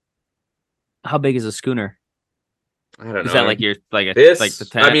biggest. How big is a schooner? I don't know. Is that like your like the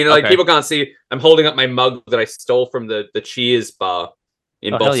 10? I mean, like people can't see. I'm holding up my mug that I stole from the Cheers bar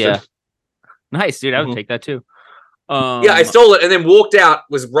in Boston. Hell yeah. Nice, dude. I would take that too. Yeah, I stole it and then walked out,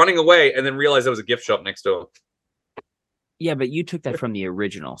 was running away, and then realized there was a gift shop next door. Yeah, but you took that from the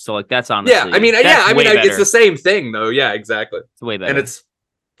original, so like that's honestly. Yeah, I mean, it's the same thing though. Yeah, exactly. It's way better, and it's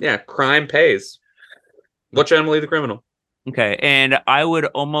crime pays. Watch Emily the Criminal. Okay, and I would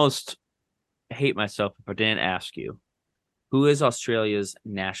almost hate myself if I didn't ask you, who is Australia's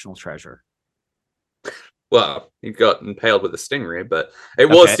national treasure? Well, he got impaled with a stingray, but it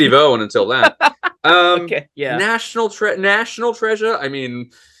was Steve Irwin until that. Okay, yeah. National treasure. I mean,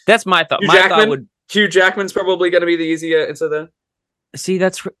 that's my thought. Hugh Jackman's probably going to be the easier answer there. See,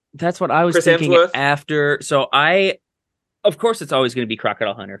 that's what I was thinking after. So of course, it's always going to be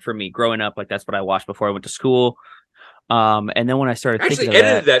Crocodile Hunter for me. Growing up, like that's what I watched before I went to school. And then when I started thinking of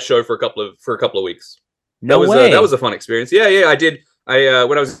edited that show for a couple of weeks. No way. That was a fun experience. Yeah, I did. When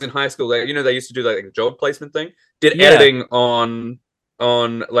I was in high school, they used to do like a job placement thing. Did editing on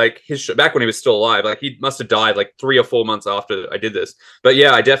like his show back when he was still alive. Like he must have died like 3 or 4 months after I did this. But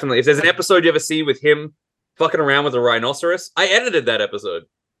yeah, I definitely, if there's an episode you ever see with him fucking around with a rhinoceros, I edited that episode.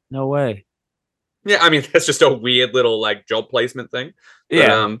 No way. Yeah, I mean that's just a weird little like job placement thing.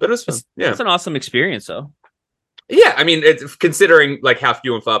 But, but it was fun. It's an awesome experience though. Yeah, I mean, considering like how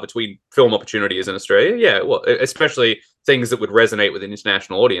few and far between film opportunities in Australia, yeah, well, especially things that would resonate with an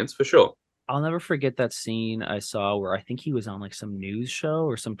international audience, for sure. I'll never forget that scene I saw where I think he was on like some news show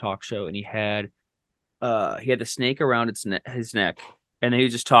or some talk show, and he had the snake around his neck, and then he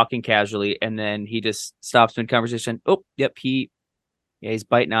was just talking casually, and then he just stops in conversation. Oh, yep, he's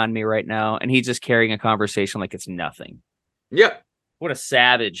biting on me right now, and he's just carrying a conversation like it's nothing. Yep. What a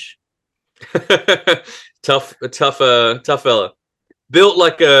savage. tough fella. Built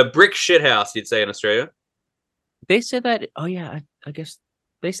like a brick shithouse, you'd say in Australia. They say that. Oh yeah, I guess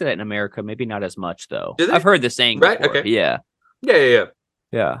they say that in America. Maybe not as much though. I've heard the saying before. Okay. Yeah. Trying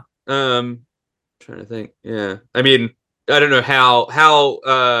to think. Yeah. I mean, I don't know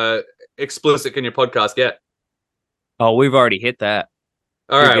how explicit can your podcast get? Oh, we've already hit that.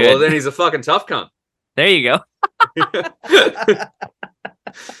 All right. Well, then he's a fucking tough cunt. There you go.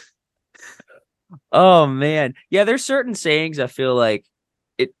 Oh man. Yeah, there's certain sayings I feel like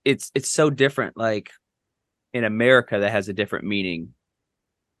it's so different. Like in America that has a different meaning.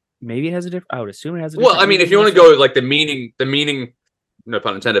 Maybe it has a different, I would assume it has a Well, different I mean, if meaning you in want to Australia. go like the meaning, no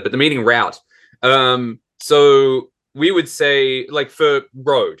pun intended, but the meaning route. So we would say like for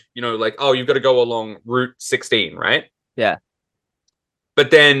road, like, oh, you've got to go along Route 16, right? Yeah,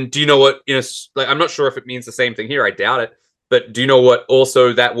 But then, do you know what? Like, I'm not sure if it means the same thing here. I doubt it. But do you know what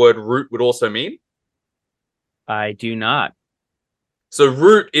also that word route would also mean? I do not. So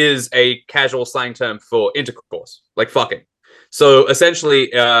root is a casual slang term for intercourse, like fucking. So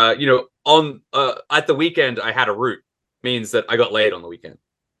essentially, on at the weekend I had a root means that I got laid on the weekend.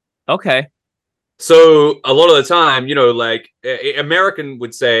 Okay. So a lot of the time, like American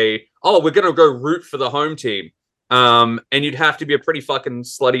would say, "Oh, we're gonna go root for the home team," and you'd have to be a pretty fucking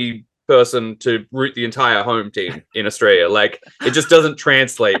slutty person to root the entire home team in Australia. Like it just doesn't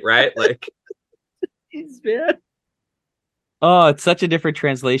translate, right? Like Jeez, man. Oh, it's such a different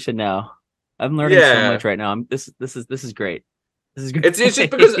translation now. I'm learning so much yeah, right now. This is great. This is it's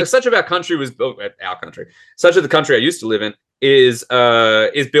just because great. such of our country was built, our country, such of the country I used to live in is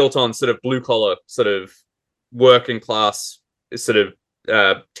built on sort of blue collar, sort of working class sort of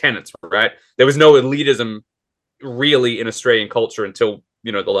tenets, right? There was no elitism really in Australian culture until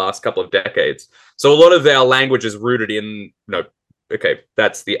the last couple of decades. So a lot of our language is rooted in okay,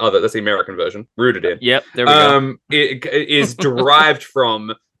 that's the American version, rooted in. Yep, there we go. It is derived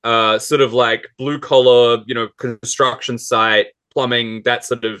from sort of like blue collar, construction site, plumbing, that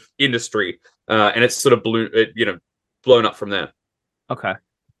sort of industry, and it's sort of blown up from there. Okay.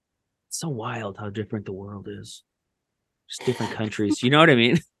 It's so wild how different the world is. Just different countries. You know what I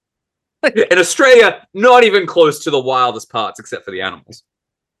mean? In Australia, not even close to the wildest parts, except for the animals.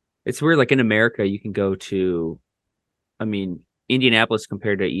 It's weird. Like in America, you can go to, I mean, Indianapolis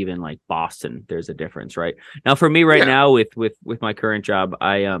compared to even like Boston, there's a difference, right? Now, for me right Yeah. now with my current job,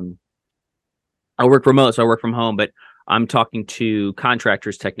 I work remote, so I work from home, but I'm talking to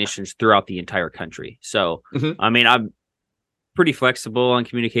contractors, technicians throughout the entire country. So, Mm-hmm. I mean, I'm pretty flexible on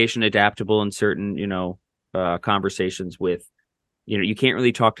communication, adaptable in certain, conversations with, you can't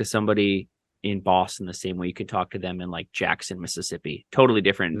really talk to somebody in Boston the same way you could talk to them in like Jackson, Mississippi. Totally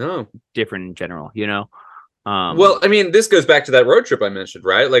No. different in general. Um, Well, I mean, this goes back to that road trip I mentioned,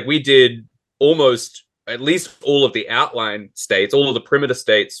 right? Like we did almost at least all of the outline states, all of the perimeter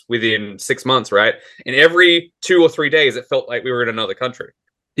states within 6 months, right? And every 2 or 3 days, it felt like we were in another country.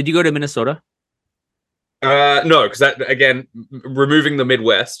 did you go to Minnesota? No, because that again, removing the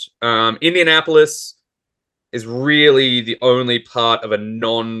Midwest, Indianapolis is really the only part of a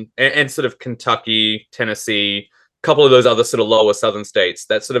and sort of Kentucky, Tennessee, a couple of those other sort of lower southern states,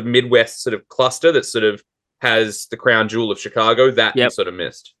 that sort of Midwest sort of cluster that sort of has the crown jewel of Chicago, that we Yep. sort of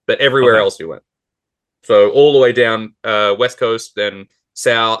missed. But everywhere Okay. else we went. So all the way down West Coast, then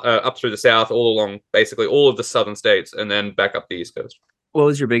south, up through the South, all along basically all of the southern states, and then back up the East Coast. What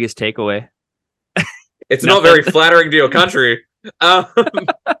was your biggest takeaway? It's not Nothing. very flattering to your country. Um,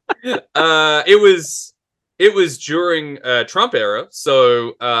 it was during Trump era,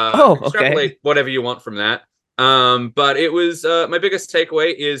 so Oh, okay. extrapolate whatever you want from that. But it was my biggest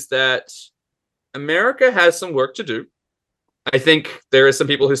takeaway is that America has some work to do. I think there are some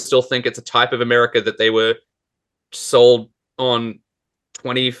people who still think it's a type of America that they were sold on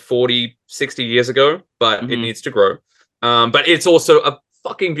 20, 40, 60 years ago, but it Hmm. needs to grow. But it's also a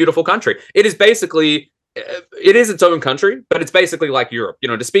fucking beautiful country. It is basically it is its own country, but it's basically like Europe.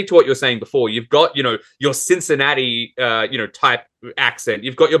 To speak to what you were saying before, you've got your Cincinnati type accent,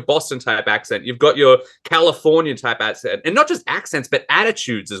 you've got your Boston type accent, you've got your Californian type accent, and not just accents but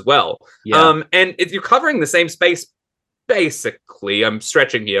attitudes as well. Yeah. And you're covering the same space. Basically, I'm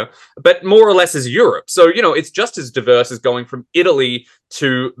stretching here, but more or less as Europe. So, it's just as diverse as going from Italy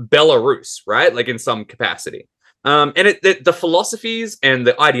to Belarus, right? Like in some capacity. And the philosophies and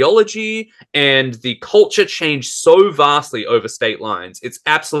the ideology and the culture change so vastly over state lines. It's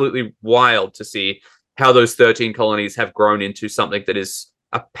absolutely wild to see how those 13 colonies have grown into something that is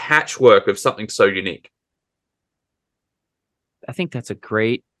a patchwork of something so unique. I think that's a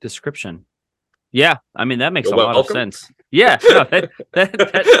great description. Yeah, I mean that makes You're a lot of welcome. sense. Yeah, no, that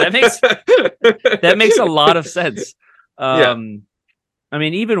makes a lot of sense. Yeah. Um, I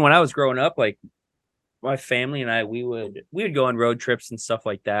mean, even when I was growing up, like my family and I, we would go on road trips and stuff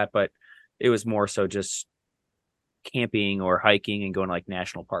like that, but it was more so just camping or hiking and going to like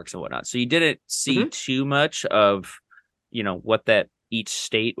national parks and whatnot. So you didn't see Mm-hmm. too much of, what that each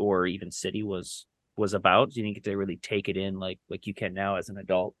state or even city was about. You didn't get to really take it in like you can now as an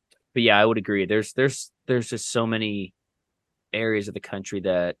adult. But yeah, I would agree. There's just so many areas of the country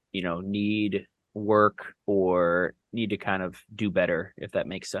that, need work or need to kind of do better, if that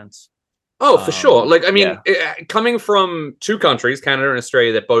makes sense. Oh, for sure. Like, I mean, Yeah, coming from two countries, Canada and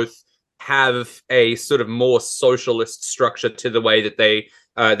Australia, that both have a sort of more socialist structure to the way that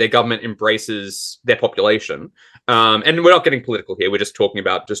their government embraces their population. And we're not getting political here. We're just talking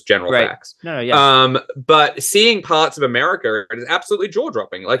about just general right. facts. No, no, yeah, But seeing parts of America, it is absolutely jaw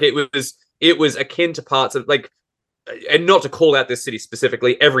dropping. Like it was akin to parts of like, and not to call out this city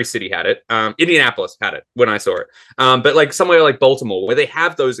specifically, every city had it. Indianapolis had it when I saw it. But like somewhere like Baltimore, where they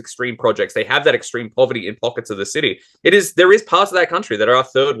have those extreme projects, they have that extreme poverty in pockets of the city. There is parts of that country that are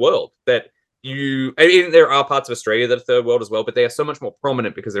third world that I mean, there are parts of Australia that are third world as well, but they are so much more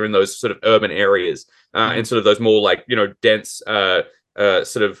prominent because they're in those sort of urban areas and sort of those more like, dense,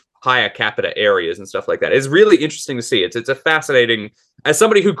 sort of higher capita areas and stuff like that. It's really interesting to see. It's a fascinating, as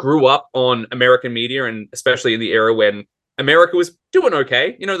somebody who grew up on American media and especially in the era when America was doing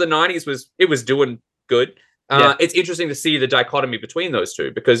okay, the 90s was doing good. yeah. It's interesting to see the dichotomy between those two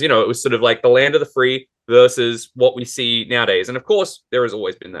because, it was sort of like the land of the free versus what we see nowadays. And of course, there has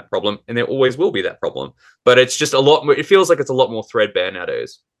always been that problem and there always will be that problem. But it's just a lot more, it feels like it's a lot more threadbare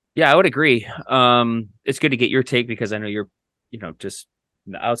nowadays. Yeah, I would agree. It's good to get your take because I know you're, just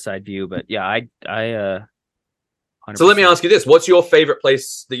the outside view, but yeah, So let me 100%. ask you this. What's your favorite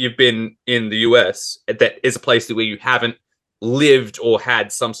place that you've been in the US that is a place where you haven't lived or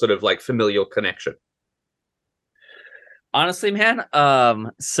had some sort of like familial connection? Honestly, man,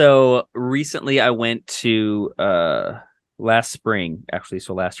 so recently I went to last spring, actually,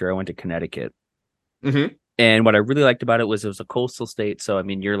 so last year I went to Connecticut. Mm-hmm. And what I really liked about it was a coastal state, so I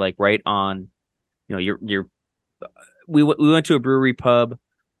mean, you're like right on, you're we went to a brewery pub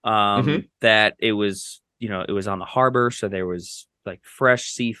Mm-hmm. that it was, it was on the harbor, so there was like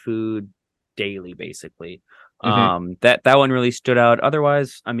fresh seafood daily basically. Mm-hmm. That one really stood out.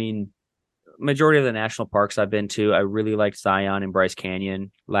 Otherwise, I mean, majority of the national parks I've been to, I really liked Zion and Bryce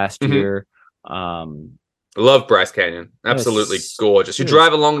Canyon last Mm-hmm. year. Um, Love Bryce Canyon. Absolutely it gorgeous. You was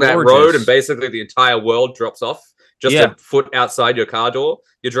drive along that road and gorgeous. basically the entire world drops off just Yeah. a foot outside your car door.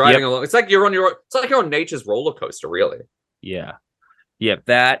 You're driving Yep. along. It's like you're on nature's roller coaster, really. Yeah. Yep.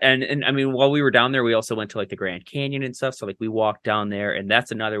 That and I mean, while we were down there, we also went to like the Grand Canyon and stuff. So like we walked down there, and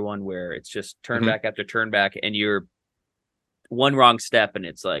that's another one where it's just turn Mm-hmm. back after turn back, and you're one wrong step, and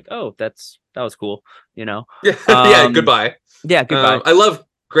it's like, oh, that was cool, you know. Yeah, yeah. Um, Goodbye. yeah. Goodbye. I love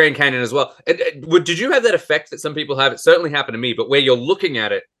Grand Canyon as well. Did you have that effect that some people have? It certainly happened to me, but where you're looking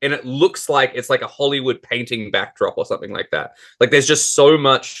at it and it looks like it's like a Hollywood painting backdrop or something like that. Like there's just so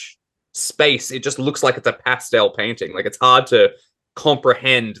much space. It just looks like it's a pastel painting. Like it's hard to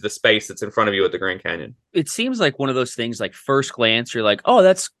comprehend the space that's in front of you at the Grand Canyon. It seems like one of those things. Like first glance, you're like, oh,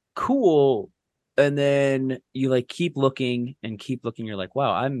 that's cool, and then you like keep looking and keep looking. You're like,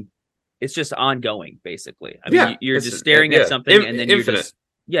 wow, it's just ongoing, basically. I mean, Yeah, you're it's just staring at yeah, something, and then you're infinite. just,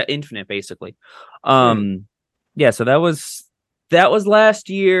 yeah, infinite, basically. Hmm. Yeah. So that was last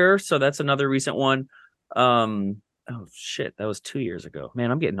year. So that's another recent one. Oh shit, that was 2 years ago.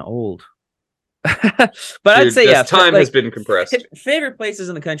 Man, I'm getting old. But I'd Dude, say, this yeah, time has been compressed. favorite places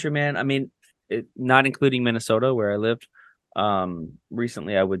in the country, man. I mean, not including Minnesota where I lived.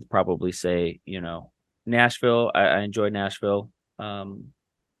 Recently, I would probably say, Nashville. I enjoyed Nashville. And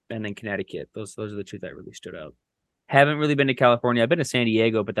then Connecticut. Those are the two that really stood out. Haven't really been to California. I've been to San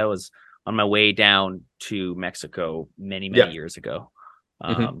Diego, but that was on my way down to Mexico many, many Yeah. years ago.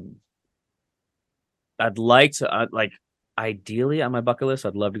 Hmm. Um, I'd like to, like, ideally on my bucket list,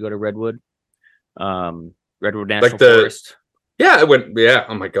 I'd love to go to Redwood, Redwood Like National the Forest. Yeah, it went. Yeah.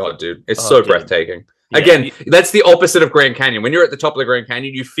 Oh my god, dude, it's Oh, so dude. breathtaking. Yeah. Again, that's the opposite of Grand Canyon. When you're at the top of the Grand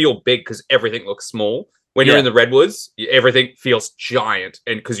Canyon, you feel big because everything looks small. When you're in Yeah. the redwoods, everything feels giant,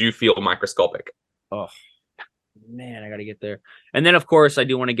 and because you feel microscopic. Oh, man, I got to get there. And then, of course, I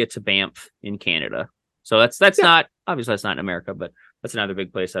do want to get to Banff in Canada. So that's Yeah, not, obviously, that's not in America, but that's another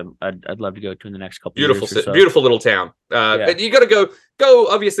big place I'd love to go to in the next couple of beautiful, years or so. beautiful little town. Yeah. But you got to go.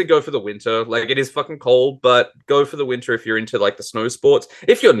 Obviously, go for the winter. Like it is fucking cold, but go for the winter if you're into like the snow sports.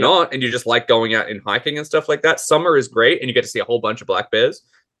 If you're Yep. not, and you just like going out and hiking and stuff like that, summer is great, and you get to see a whole bunch of black bears.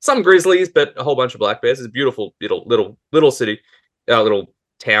 Some grizzlies, but a whole bunch of black bears. It's a beautiful little city, little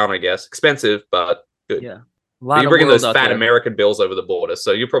town, I guess. Expensive, but good. Yeah. A But lot you're of bringing world those out fat there. American bills over the border,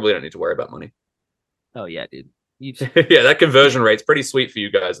 so you probably don't need to worry about money. Oh, yeah, dude. You Yeah, that conversion rate's pretty sweet for you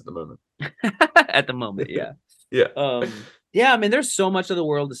guys at the moment. at the moment, yeah. Yeah. Yeah, I mean, there's so much of the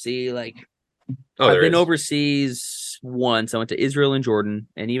world to see. Like, Oh, I've there been is. overseas once. I went to Israel and Jordan,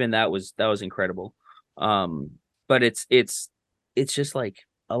 and even that was incredible. But it's just like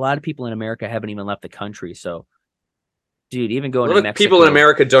a lot of people in America haven't even left the country. So dude, even A going lot to of people in Mexico.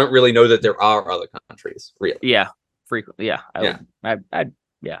 America don't really know that there are other countries, really. Yeah, frequently. Yeah, Yeah.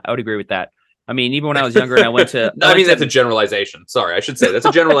 I would agree with that. I mean, even when I was younger and I went to, I mean, that's a generalization. Sorry, I should say that's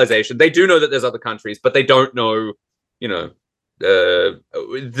a generalization. They do know that there's other countries, but they don't know, you know,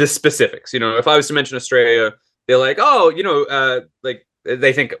 the specifics. You know, if I was to mention Australia, they're like, oh, you know, like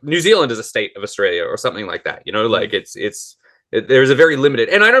they think New Zealand is a state of Australia or something like that. You know, like there's a very limited,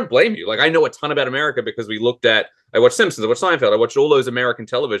 and I don't blame you. Like I know a ton about America because I watched Simpsons, I watched Seinfeld, I watched all those American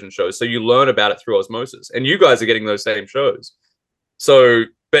television shows. So you learn about it through osmosis, and you guys are getting those same shows. So,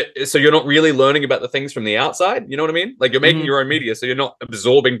 so you're not really learning about the things from the outside. You know what I mean? Like you're making your own media, so you're not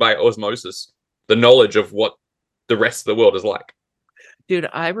absorbing by osmosis the knowledge of what the rest of the world is like. Dude,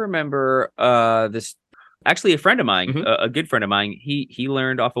 I remember this actually a friend of mine, Mm-hmm. a good friend of mine, he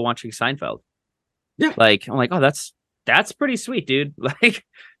learned off of watching Seinfeld. Yeah. Like I'm like, oh, that's pretty sweet, dude. Like,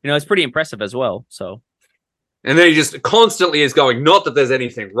 it's pretty impressive as well. So And then he just constantly is going, not that there's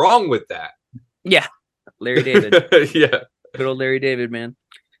anything wrong with that. yeah, Larry David. Yeah. Good old Larry David, man.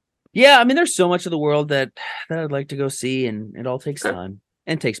 Yeah, I mean, there's so much of the world that I'd like to go see, and it all takes time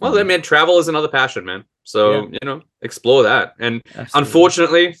and takes Well, money. then, man, travel is another passion, man. So, explore that. And Absolutely.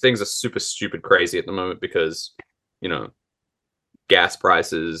 unfortunately, things are super stupid crazy at the moment because, gas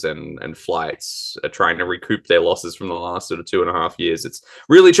prices and flights are trying to recoup their losses from the last sort of 2.5 years. It's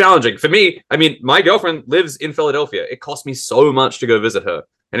really challenging. For me, I mean, my girlfriend lives in Philadelphia. It cost me so much to go visit her.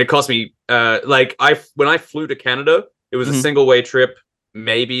 And it cost me, when I flew to Canada, it was a single way trip,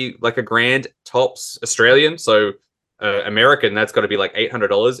 maybe like $1,000 tops Australian. So American, that's got to be like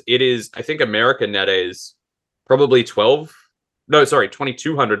 $800. It is, I think American nowadays probably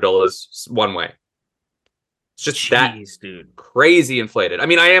 $2,200 one way. It's just that dude. crazy inflated. I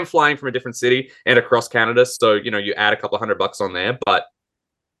mean, I am flying from a different city and across Canada, so you add a couple $100 on there, but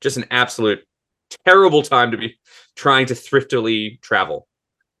just an absolute terrible time to be trying to thriftily travel.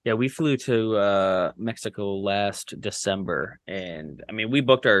 Yeah, we flew to Mexico last December, and I mean, we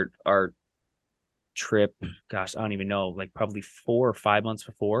booked our trip. Gosh, I don't even know, like probably 4 or 5 months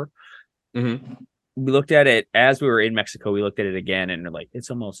before. Mm-hmm. We looked at it as we were in Mexico. We looked at it again, and we're like, it's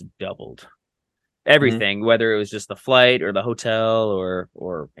almost doubled. Everything, whether it was just the flight or the hotel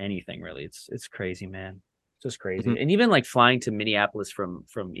or anything really. It's crazy, man. It's just crazy. And even like flying to Minneapolis from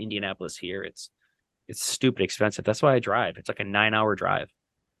Indianapolis here, it's stupid expensive. That's why I drive. It's like a 9-hour drive.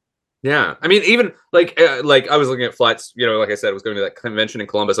 Yeah, I mean, even like I was looking at flights. Like I said, I was going to that convention in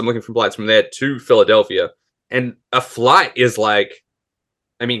Columbus. I'm looking for flights from there to Philadelphia, and a flight is like,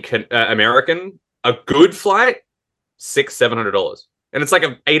 I mean, American, a good flight, $600-700, and it's like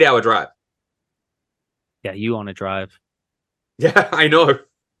an 8-hour drive. Yeah, you want to drive. Yeah, I know.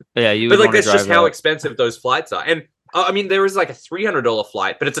 Yeah, you. But like, that's just how expensive those flights are. And I mean, there is like a $300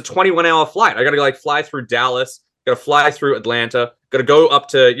 flight, but it's a 21-hour flight. I got to like fly through Dallas, got to fly through Atlanta, got to go up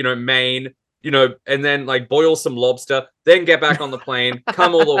to Maine, and then like boil some lobster, then get back on the plane,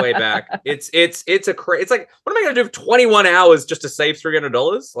 come all the way back. It's like, what am I gonna do for 21 hours just to save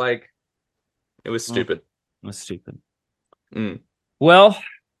 $300? Like, it was stupid. It was stupid. Well,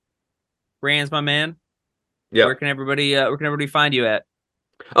 Rands, my man. Yeah. Where can everybody find you at?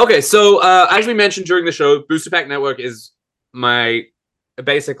 Okay, so as we mentioned during the show, Booster Pack Network is my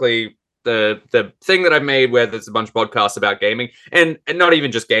basically the thing that I've made where there's a bunch of podcasts about gaming, and not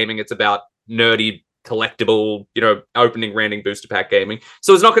even just gaming. It's about nerdy, collectible, opening, ranting, booster pack gaming.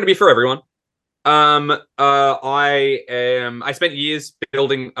 So it's not going to be for everyone. I spent years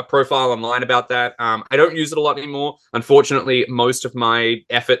building a profile online about that. I don't use it a lot anymore. Unfortunately, most of my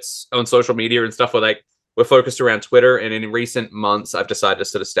efforts on social media and stuff were focused around Twitter, and in recent months, I've decided to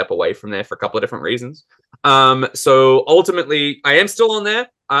sort of step away from there for a couple of different reasons. So ultimately, I am still on there,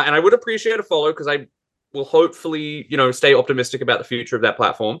 and I would appreciate a follow because I will hopefully, stay optimistic about the future of that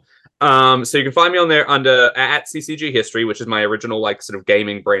platform. So you can find me on there under at CCG History, which is my original sort of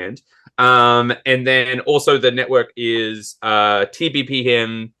gaming brand. And then also the network is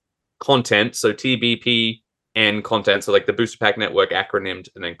TBPN content, so TBP and content, so like the Booster Pack Network acronymed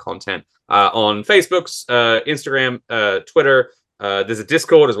and then content on Facebook's, Instagram, Twitter. There's a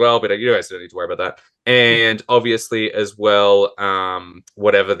Discord as well, but you guys don't need to worry about that. And obviously as well,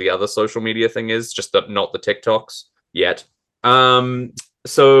 whatever the other social media thing is, just not the TikToks yet.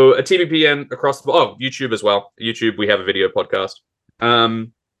 So a TBPN across YouTube as well. YouTube, we have a video podcast.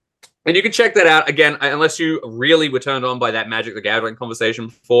 And you can check that out again, unless you really were turned on by that Magic the Gathering conversation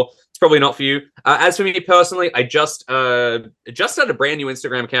before. It's probably not for you. As for me personally, I just started a brand new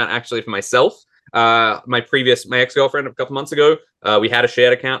Instagram account actually for myself. My ex-girlfriend a couple months ago, we had a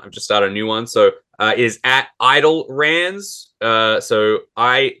shared account. I've just started a new one. So it is at Idle Rands. So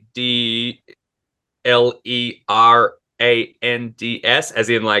IDLERANDS. Hands, as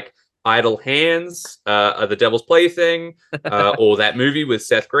in like Idle Hands, the Devil's Plaything, or that movie with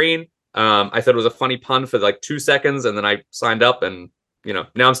Seth Green. I thought it was a funny pun for like 2 seconds, and then I signed up, and now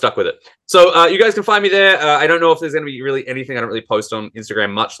I'm stuck with it. So you guys can find me there. I don't know if there's going to be really anything. I don't really post on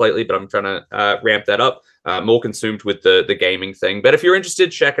Instagram much lately, but I'm trying to ramp that up. More consumed with the gaming thing. But if you're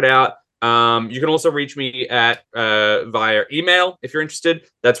interested, check it out. You can also reach me at via email if you're interested.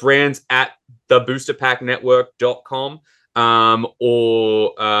 That's Rands at theboosterpacknetwork.com.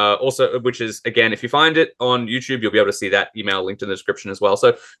 Or also, which is, again, if you find it on YouTube, you'll be able to see that email linked in the description as well.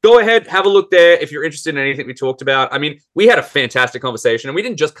 So go ahead, have a look there if you're interested in anything we talked about. I mean, we had a fantastic conversation, and we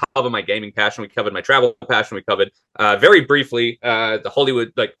didn't just cover my gaming passion. We covered my travel passion. We covered very briefly the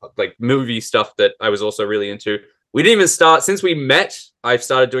Hollywood like movie stuff that I was also really into. We didn't even start, since we met, I've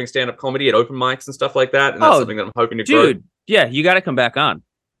started doing stand-up comedy at open mics and stuff like that, and that's something that I'm hoping to grow. Yeah, you got to come back on.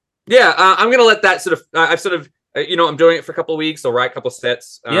 Yeah, I'm going to let that sort of, I've sort of, I'm doing it for a couple of weeks. I'll write a couple of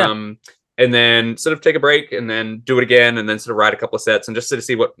sets, and then sort of take a break, and then do it again, and then sort of write a couple of sets, and just sort of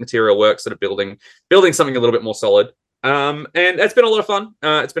see what material works, sort of building something a little bit more solid. And it's been a lot of fun.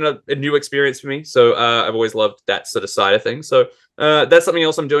 It's been a new experience for me, so I've always loved that sort of side of things. So that's something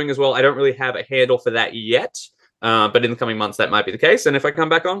else I'm doing as well. I don't really have a handle for that yet, but in the coming months that might be the case. And if I come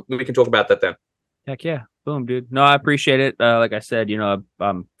back on, we can talk about that then. Heck yeah, boom, dude. No, I appreciate it. Like I said,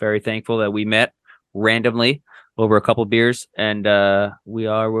 I'm very thankful that we met randomly over a couple beers, and we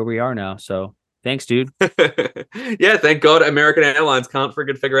are where we are now. So thanks, dude. Yeah, thank God American Airlines can't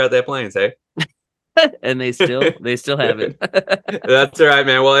friggin' figure out their planes, hey? And they still have it. That's all right,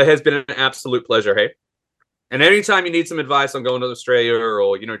 man. Well, it has been an absolute pleasure, hey? And anytime you need some advice on going to Australia,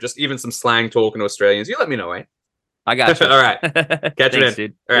 or just even some slang talking to Australians, you let me know, eh? I got you. All right. Catch you then.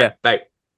 Dude. All right, bye.